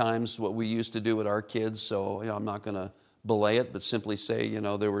many times what we used to do with our kids, so I'm not going to belay it, but simply say,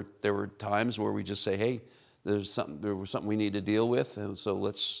 there were times where we just say, hey, there was something we need to deal with, and so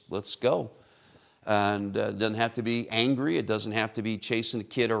let's go. And it doesn't have to be angry. It doesn't have to be chasing the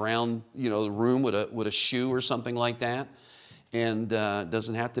kid around, the room with a shoe or something like that. And it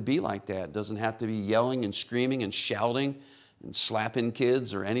doesn't have to be like that. It doesn't have to be yelling and screaming and shouting and slapping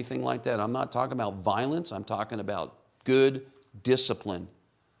kids or anything like that. I'm not talking about violence. I'm talking about good discipline.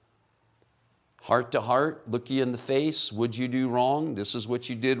 Heart to heart, look you in the face. Would you do wrong? This is what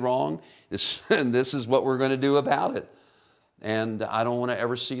you did wrong. And this is what we're going to do about it. And I don't want to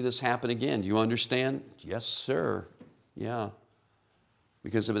ever see this happen again. Do you understand? Yes, sir. Yeah.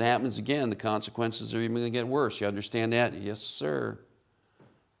 Because if it happens again, the consequences are even going to get worse. You understand that? Yes, sir.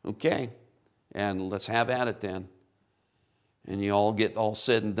 Okay. And let's have at it then. And you all get all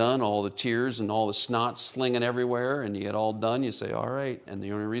said and done, all the tears and all the snot slinging everywhere, and you get all done, you say, all right, and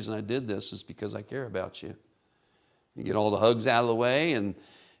the only reason I did this is because I care about you. You get all the hugs out of the way, and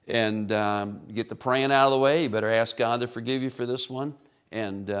you get the praying out of the way. You better ask God to forgive you for this one.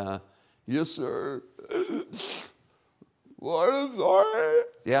 And yes, sir. Lord, I'm sorry.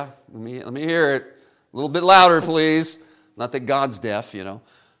 Yeah, let me hear it. A little bit louder, please. Not that God's deaf,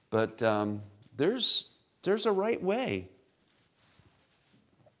 but there's a right way.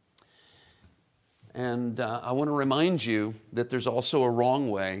 And I want to remind you that there's also a wrong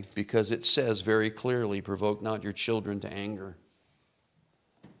way, because it says very clearly, provoke not your children to anger.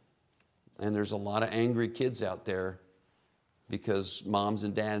 And there's a lot of angry kids out there because moms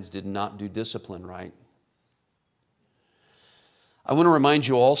and dads did not do discipline right. I want to remind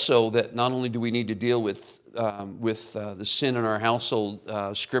you also that not only do we need to deal with the sin in our household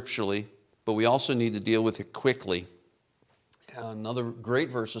scripturally, but we also need to deal with it quickly. Another great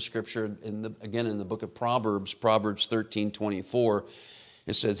verse of Scripture, again in the book of Proverbs, Proverbs 13:24,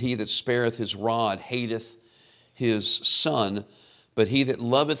 it says, he that spareth his rod hateth his son, but he that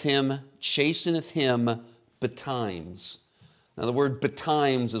loveth him chasteneth him betimes. Now the word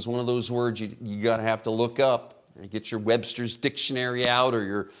betimes is one of those words you got to have to look up. Get your Webster's dictionary out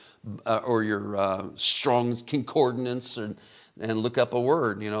or your Strong's Concordance and look up a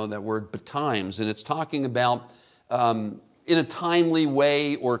word, that word betimes. And it's talking about in a timely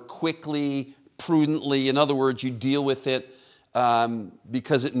way or quickly, prudently. In other words, you deal with it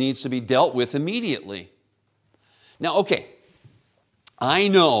because it needs to be dealt with immediately. Now, okay, I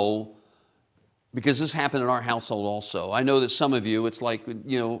know, because this happened in our household also, I know that some of you, it's like,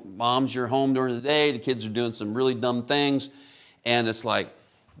 moms, you're home during the day, the kids are doing some really dumb things, and it's like,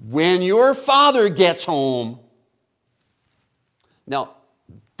 when your father gets home. Now,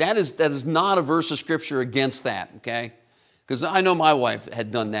 that is not a verse of Scripture against that, okay? Because I know my wife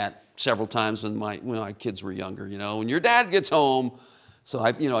had done that several times when my kids were younger, you know. When your dad gets home, so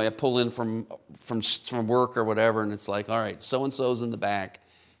I pull in from work or whatever, and it's like, all right, so-and-so's in the back.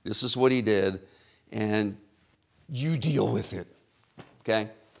 This is what he did, and you deal with it, okay?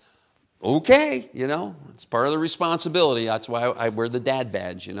 Okay, you know, it's part of the responsibility. That's why I wear the dad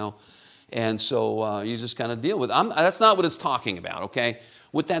badge, you know. And so you just kind of deal with it. That's not what it's talking about, okay?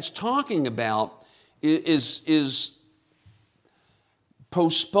 What that's talking about is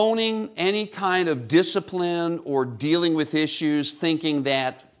postponing any kind of discipline or dealing with issues thinking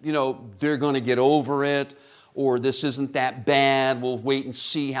that, you know, they're going to get over it or this isn't that bad. We'll wait and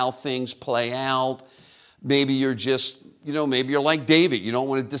see how things play out. Maybe you're just, you know, maybe you're like David. You don't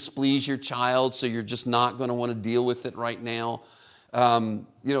want to displease your child, so you're just not going to want to deal with it right now. You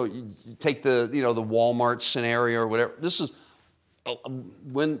know, you take the Walmart scenario or whatever. This is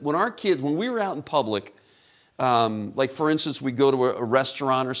when our kids, when we were out in public, like for instance, we go to a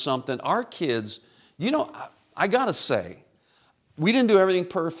restaurant or something, our kids, you know, I gotta say, we didn't do everything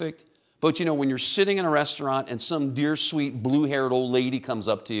perfect, but you know, when you're sitting in a restaurant and some dear, sweet, blue-haired old lady comes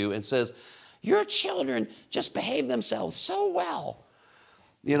up to you and says, your children just behave themselves so well,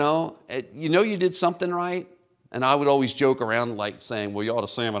 you know you did something right. And I would always joke around like saying, well, you ought to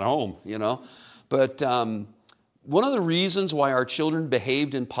say them at home, you know. But one of the reasons why our children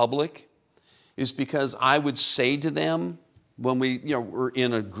behaved in public is because I would say to them when we're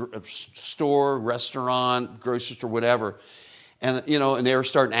in a store, restaurant, grocery store, whatever, and, you know, and they were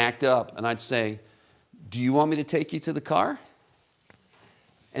starting to act up, and I'd say, do you want me to take you to the car?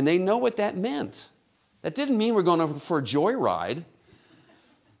 And they know what that meant. That didn't mean we're going over for a joyride.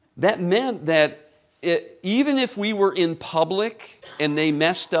 That meant that even if we were in public and they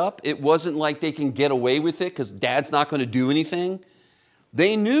messed up, it wasn't like they can get away with it because Dad's not going to do anything.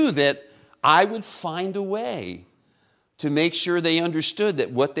 They knew that I would find a way to make sure they understood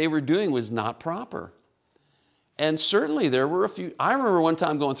that what they were doing was not proper. And certainly there were a few. I remember one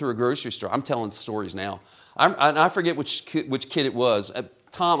time going through a grocery store. I'm telling stories now. I forget which kid it was.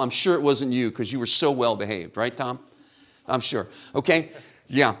 Tom, I'm sure it wasn't you because you were so well behaved, right, Tom? I'm sure. Okay,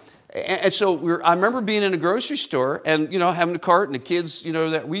 yeah. And so I remember being in a grocery store and, you know, having a cart and the kids, you know,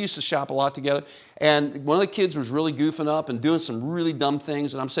 that we used to shop a lot together. And one of the kids was really goofing up and doing some really dumb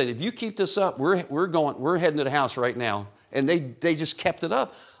things. And I'm saying, if you keep this up, we're heading to the house right now. And they just kept it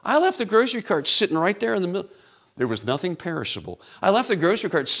up. I left the grocery cart sitting right there in the middle. There was nothing perishable. I left the grocery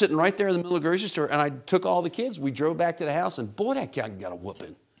cart sitting right there in the middle of the grocery store, and I took all the kids. We drove back to the house, and boy, that guy got a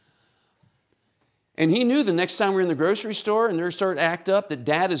whooping. And he knew the next time we were in the grocery store and they're starting to act up that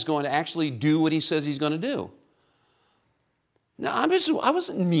Dad is going to actually do what he says he's going to do. Now, I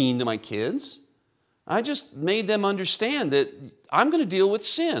wasn't mean to my kids. I just made them understand that I'm going to deal with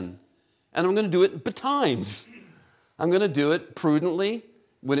sin, and I'm going to do it betimes. I'm going to do it prudently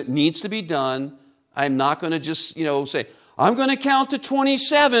when it needs to be done. I'm not going to just, you know, say, I'm going to count to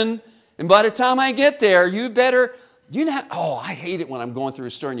 27, and by the time I get there, you better, you know, I hate it when I'm going through a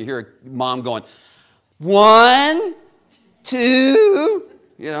store and you hear a mom going, 1, 2,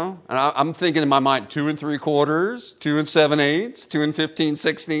 you know, and I'm thinking in my mind, 2 3/4, 2 7/8, 2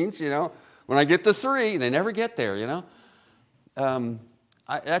 15/16, you know. When I get to 3, they never get there, you know.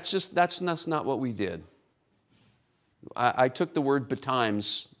 That's not what we did. I took the word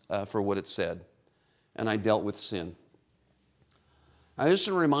betimes for what it said, and I dealt with sin. I just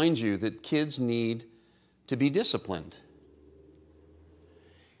want to remind you that kids need to be disciplined.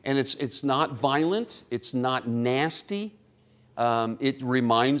 And it's not violent, it's not nasty. It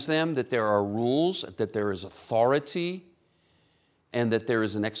reminds them that there are rules, that there is authority, and that there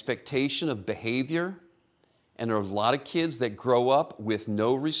is an expectation of behavior. And there are a lot of kids that grow up with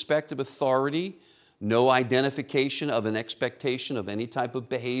no respect of authority, no identification of an expectation of any type of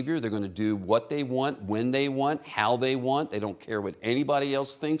behavior. They're going to do what they want, when they want, how they want. They don't care what anybody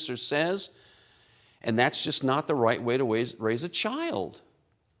else thinks or says. And that's just not the right way to raise a child.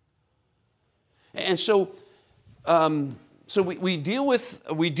 And so, we deal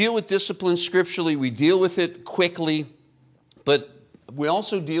with discipline scripturally. We deal with it quickly, but we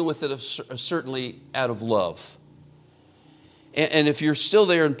also deal with it certainly out of love. And if you're still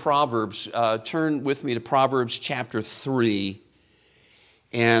there in Proverbs, turn with me to Proverbs chapter 3,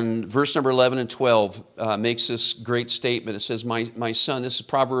 and verse number 11 and 12 makes this great statement. It says, "My son," this is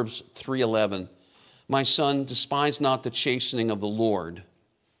Proverbs 3:11. "My son, despise not the chastening of the Lord,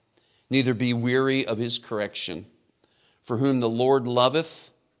 neither be weary of his correction. For whom the Lord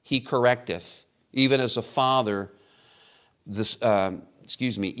loveth, he correcteth, even as a father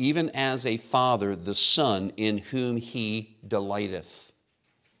even as a father the son in whom he delighteth.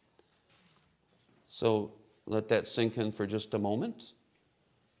 So let that sink in for just a moment.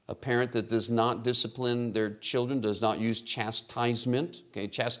 A parent that does not discipline their children does not use chastisement. Okay,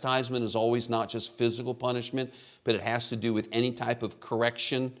 chastisement is always not just physical punishment, but it has to do with any type of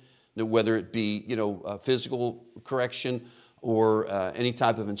correction, whether it be physical correction or any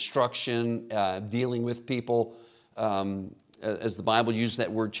type of instruction, dealing with people. As the Bible uses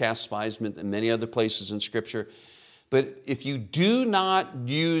that word chastisement in many other places in Scripture. But if you do not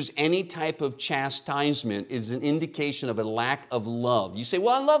use any type of chastisement, it is an indication of a lack of love. You say,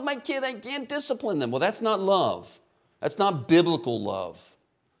 well, I love my kid, I can't discipline them. Well, that's not love. That's not biblical love.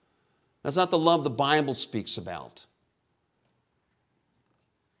 That's not the love the Bible speaks about.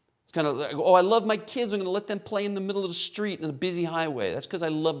 It's kind of like, oh, I love my kids, I'm going to let them play in the middle of the street in a busy highway. That's because I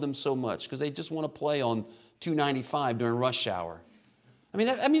love them so much, because they just want to play on 295 during rush hour. I mean,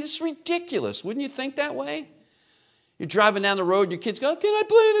 it's ridiculous. Wouldn't you think that way? You're driving down the road, your kids go, can I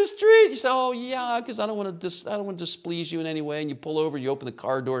play in the street? You say, oh, yeah, because I don't want to displease you in any way. And you pull over, you open the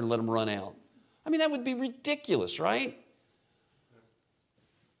car door and let them run out. I mean, that would be ridiculous, right?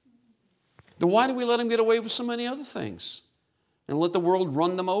 Then why do we let them get away with so many other things and let the world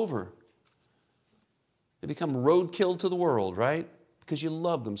run them over? They become roadkill to the world, right? Because you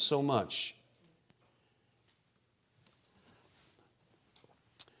love them so much.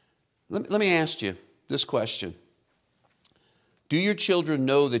 Let me ask you this question. Do your children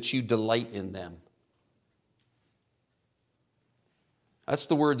know that you delight in them? That's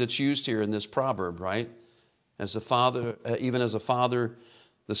the word that's used here in this proverb, right? As a father, even as a father,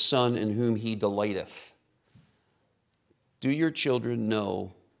 the son in whom he delighteth. Do your children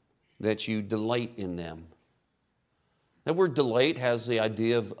know that you delight in them? That word delight has the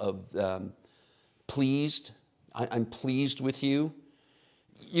idea of pleased. I'm pleased with you.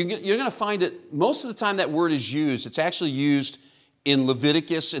 You're going to find it, most of the time that word is used, it's actually used in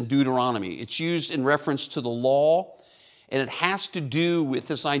Leviticus and Deuteronomy. It's used in reference to the law, and it has to do with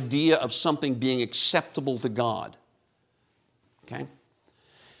this idea of something being acceptable to God. Okay?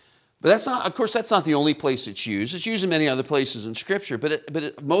 But that's not, of course, that's not the only place it's used. It's used in many other places in Scripture,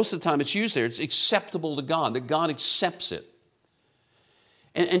 but most of the time it's used there. It's acceptable to God, that God accepts it.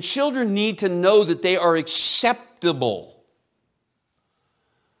 And children need to know that they are acceptable.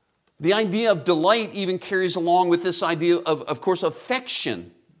 The idea of delight even carries along with this idea of course,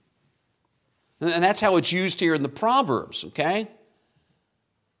 affection. And that's how it's used here in the Proverbs, okay?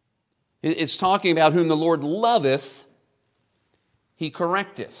 It's talking about whom the Lord loveth, he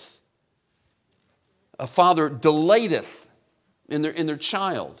correcteth. A father delighteth in their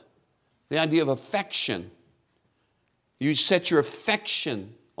child. The idea of affection. You set your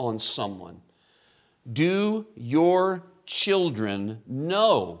affection on someone. Do your children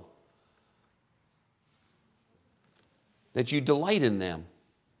know that you delight in them,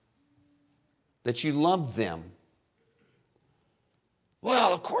 that you love them?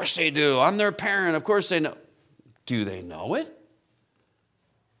 Well, of course they do. I'm their parent. Of course they know. Do they know it?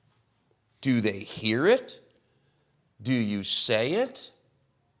 Do they hear it? Do you say it?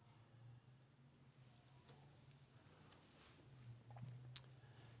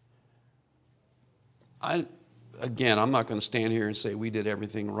 Again, I'm not going to stand here and say we did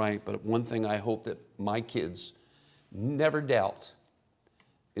everything right, but one thing I hope that my kids never doubt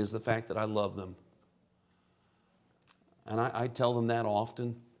is the fact that I love them. And I tell them that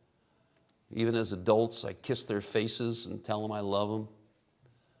often. Even as adults, I kiss their faces and tell them I love them.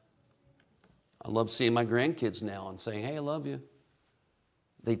 I love seeing my grandkids now and saying, hey, I love you.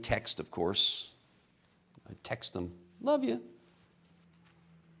 They text, of course. I text them, love you.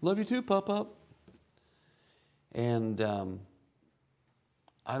 Love you too, Pop-Up. And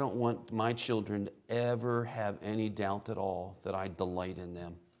I don't want my children to ever have any doubt at all that I delight in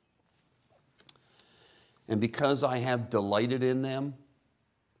them. And because I have delighted in them,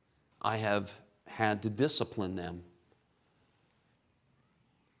 I have had to discipline them.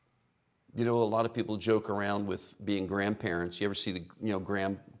 You know, a lot of people joke around with being grandparents. You ever see the,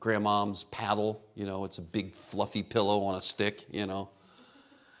 grandmom's paddle? It's a big fluffy pillow on a stick, And,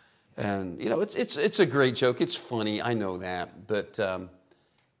 it's a great joke. It's funny, I know that. But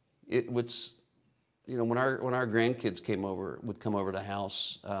it was, when our grandkids would come over to the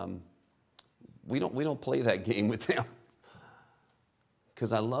house, we don't play that game with them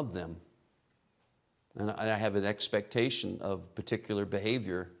because I love them. And I have an expectation of particular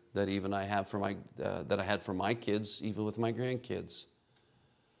behavior that even I have that I had for my kids, even with my grandkids.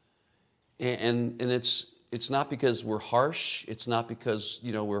 And it's not because we're harsh. It's not because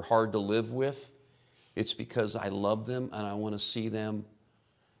we're hard to live with. It's because I love them and I want to see them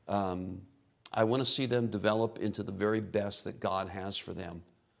I want to see them develop into the very best that God has for them.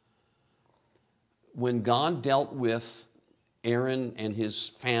 When God dealt with Aaron and his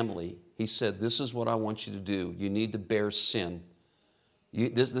family, he said, this is what I want you to do. You need to bear sin.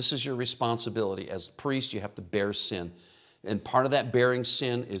 This is your responsibility. As a priest, you have to bear sin. And part of that bearing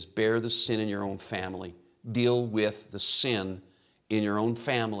sin is bear the sin in your own family. Deal with the sin in your own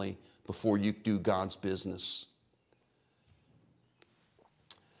family before you do God's business.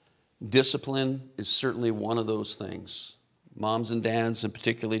 Discipline is certainly one of those things. Moms and dads, and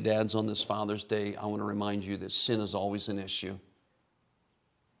particularly dads on this Father's Day, I want to remind you that sin is always an issue.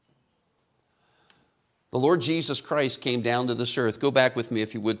 The Lord Jesus Christ came down to this earth. Go back with me,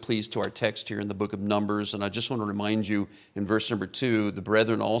 if you would, please, to our text here in the book of Numbers. And I just want to remind you in verse number 2, the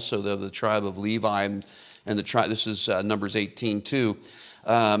brethren also of the tribe of Levi, and the tribe, this is Numbers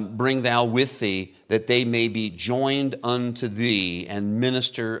 18:2, bring thou with thee, that they may be joined unto thee and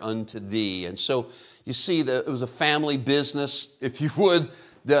minister unto thee. And so you see that it was a family business, if you would,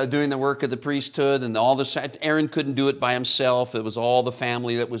 doing the work of the priesthood and all this. Aaron couldn't do it by himself. It was all the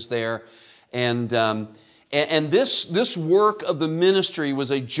family that was there. And this work of the ministry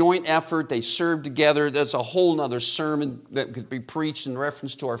was a joint effort. They served together. That's a whole other sermon that could be preached in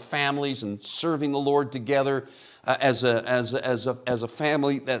reference to our families and serving the Lord together as a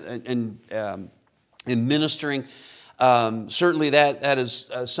family in ministering. Certainly that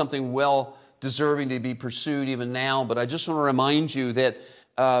is something well deserving to be pursued even now. But I just want to remind you that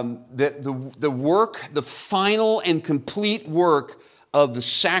the work, the final and complete work of the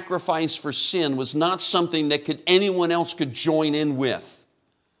sacrifice for sin was not something that anyone else could join in with.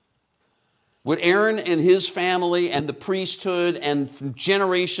 What Aaron and his family and the priesthood and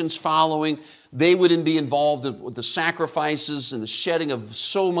generations following, they would be involved with the sacrifices and the shedding of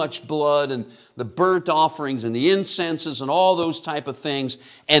so much blood and the burnt offerings and the incenses and all those type of things.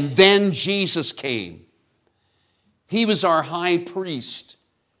 And then Jesus came. He was our high priest.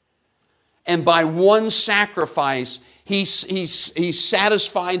 And by one sacrifice, He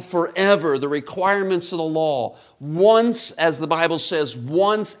satisfied forever the requirements of the law. Once, as the Bible says,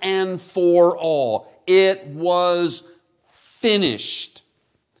 once and for all. It was finished.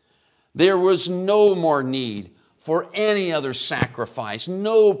 There was no more need for any other sacrifice.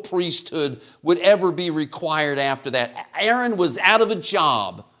 No priesthood would ever be required after that. Aaron was out of a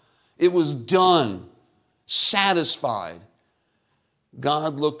job. It was done. Satisfied.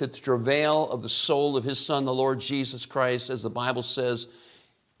 God looked at the travail of the soul of His Son, the Lord Jesus Christ, as the Bible says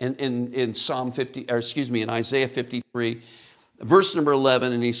in Isaiah 53, verse number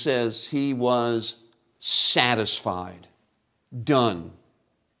 11, and He says, He was satisfied, done.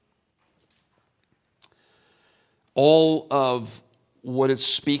 All of what it's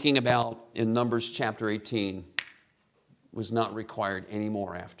speaking about in Numbers chapter 18 was not required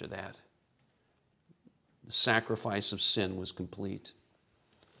anymore after that. The sacrifice of sin was complete.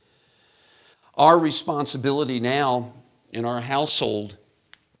 Our responsibility now in our household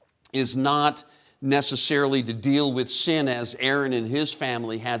is not necessarily to deal with sin as Aaron and his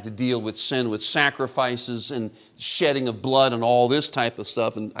family had to deal with sin, with sacrifices and shedding of blood and all this type of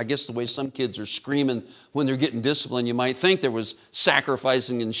stuff. And I guess the way some kids are screaming when they're getting disciplined, you might think there was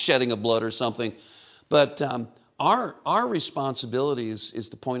sacrificing and shedding of blood or something. But our responsibility is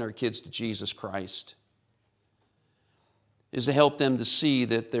to point our kids to Jesus Christ, is to help them to see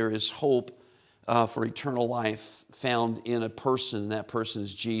that there is hope for eternal life found in a person, and that person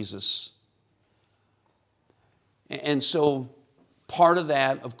is Jesus. And so part of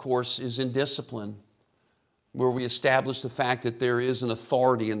that, of course, is in discipline, where we establish the fact that there is an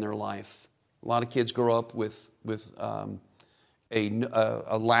authority in their life. A lot of kids grow up with a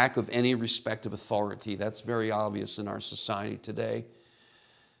lack of any respect of authority. That's very obvious in our society today.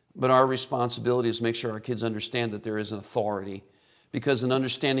 But our responsibility is to make sure our kids understand that there is an authority. Because in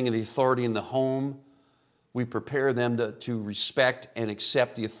understanding of the authority in the home, we prepare them to respect and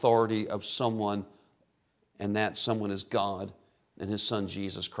accept the authority of someone, and that someone is God and His Son,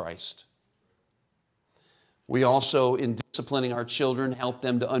 Jesus Christ. We also, in disciplining our children, help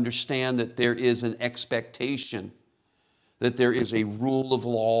them to understand that there is an expectation, that there is a rule of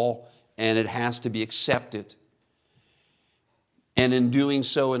law, and it has to be accepted. And in doing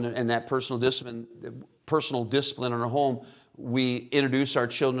so, in that personal discipline in our home, we introduce our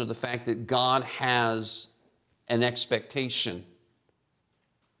children to the fact that God has an expectation.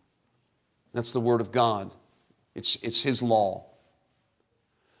 That's the Word of God. It's His law.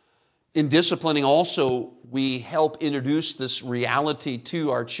 In disciplining also, we help introduce this reality to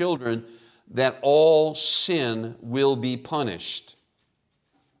our children that all sin will be punished.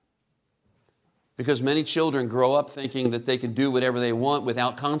 Because many children grow up thinking that they can do whatever they want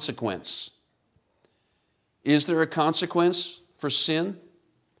without consequence. Is there a consequence for sin?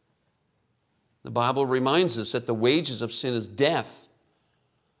 The Bible reminds us that the wages of sin is death.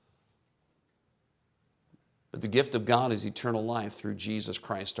 But the gift of God is eternal life through Jesus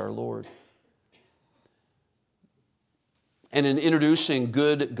Christ our Lord. And in introducing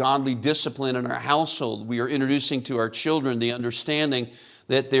good, godly discipline in our household, we are introducing to our children the understanding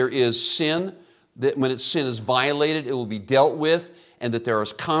that there is sin, that when sin is violated, it will be dealt with, and that there are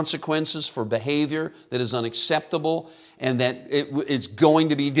consequences for behavior that is unacceptable, and that it's going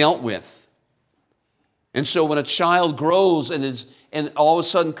to be dealt with. And so when a child grows and all of a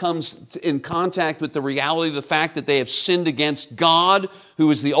sudden comes in contact with the reality of the fact that they have sinned against God,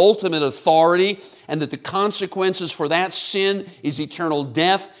 who is the ultimate authority, and that the consequences for that sin is eternal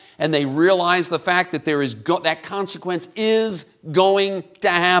death, and they realize the fact that that consequence is going to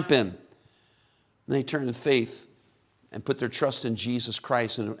happen, and they turn to faith and put their trust in Jesus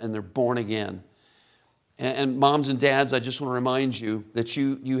Christ, and they're born again. And moms and dads, I just want to remind you that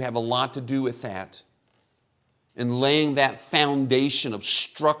you have a lot to do with that. And laying that foundation of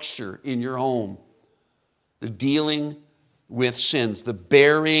structure in your home, the dealing with sins, the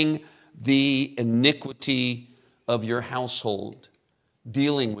bearing the iniquity of your household,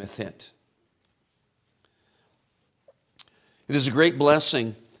 dealing with it. It is a great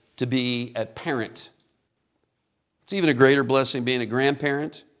blessing to be a parent. It's even a greater blessing being a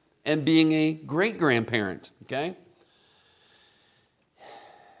grandparent and being a great-grandparent, okay?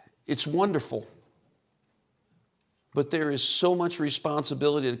 It's wonderful. But there is so much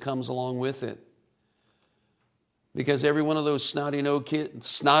responsibility that comes along with it. Because every one of those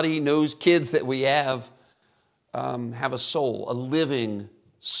snotty-nosed kids that we have a soul, a living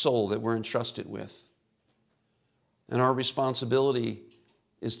soul that we're entrusted with. And our responsibility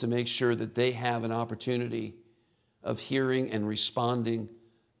is to make sure that they have an opportunity of hearing and responding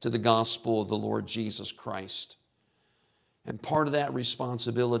to the gospel of the Lord Jesus Christ. And part of that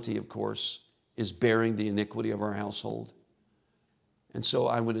responsibility, of course, is bearing the iniquity of our household. And so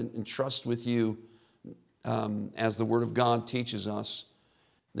I would entrust with you, as the Word of God teaches us,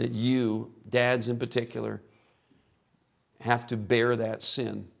 that you, dads in particular, have to bear that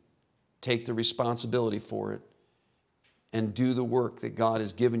sin, take the responsibility for it, and do the work that God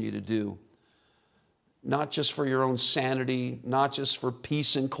has given you to do. Not just for your own sanity, not just for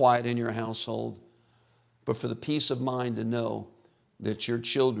peace and quiet in your household, but for the peace of mind to know that your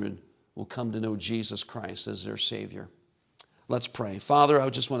children will come to know Jesus Christ as their Savior. Let's pray. Father, I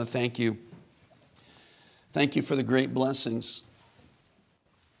just want to thank you. Thank you for the great blessings,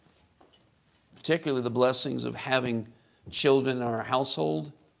 particularly the blessings of having children in our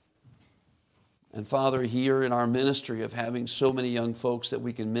household. And Father, here in our ministry of having so many young folks that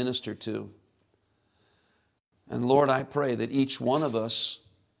we can minister to. And Lord, I pray that each one of us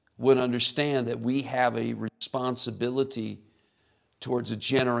would understand that we have a responsibility towards a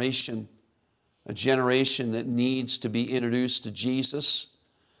generation that needs to be introduced to Jesus,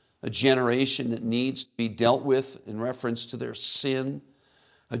 a generation that needs to be dealt with in reference to their sin,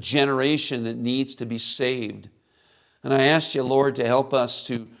 a generation that needs to be saved. And I ask you, Lord, to help us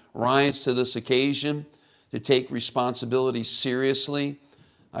to rise to this occasion, to take responsibility seriously.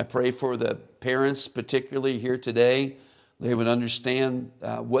 I pray for the parents, particularly here today, they would understand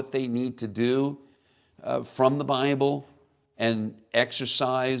what they need to do from the Bible, and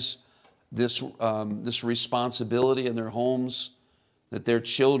exercise this responsibility in their homes, that their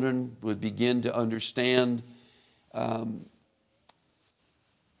children would begin to understand that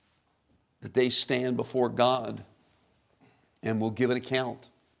they stand before God and will give an account.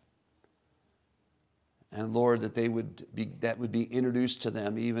 And Lord, that would be introduced to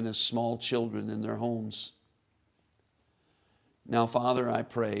them even as small children in their homes. Now, Father, I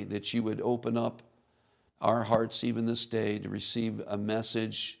pray that you would open up our hearts even this day to receive a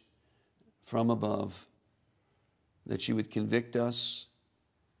message from above, that you would convict us,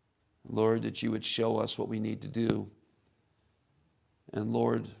 Lord, that you would show us what we need to do. And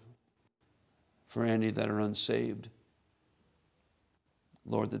Lord, for any that are unsaved,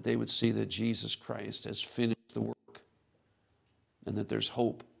 Lord, that they would see that Jesus Christ has finished the work and that there's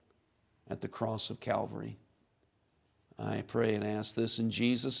hope at the cross of Calvary. I pray and ask this in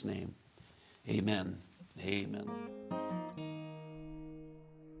Jesus' name. Amen. Amen.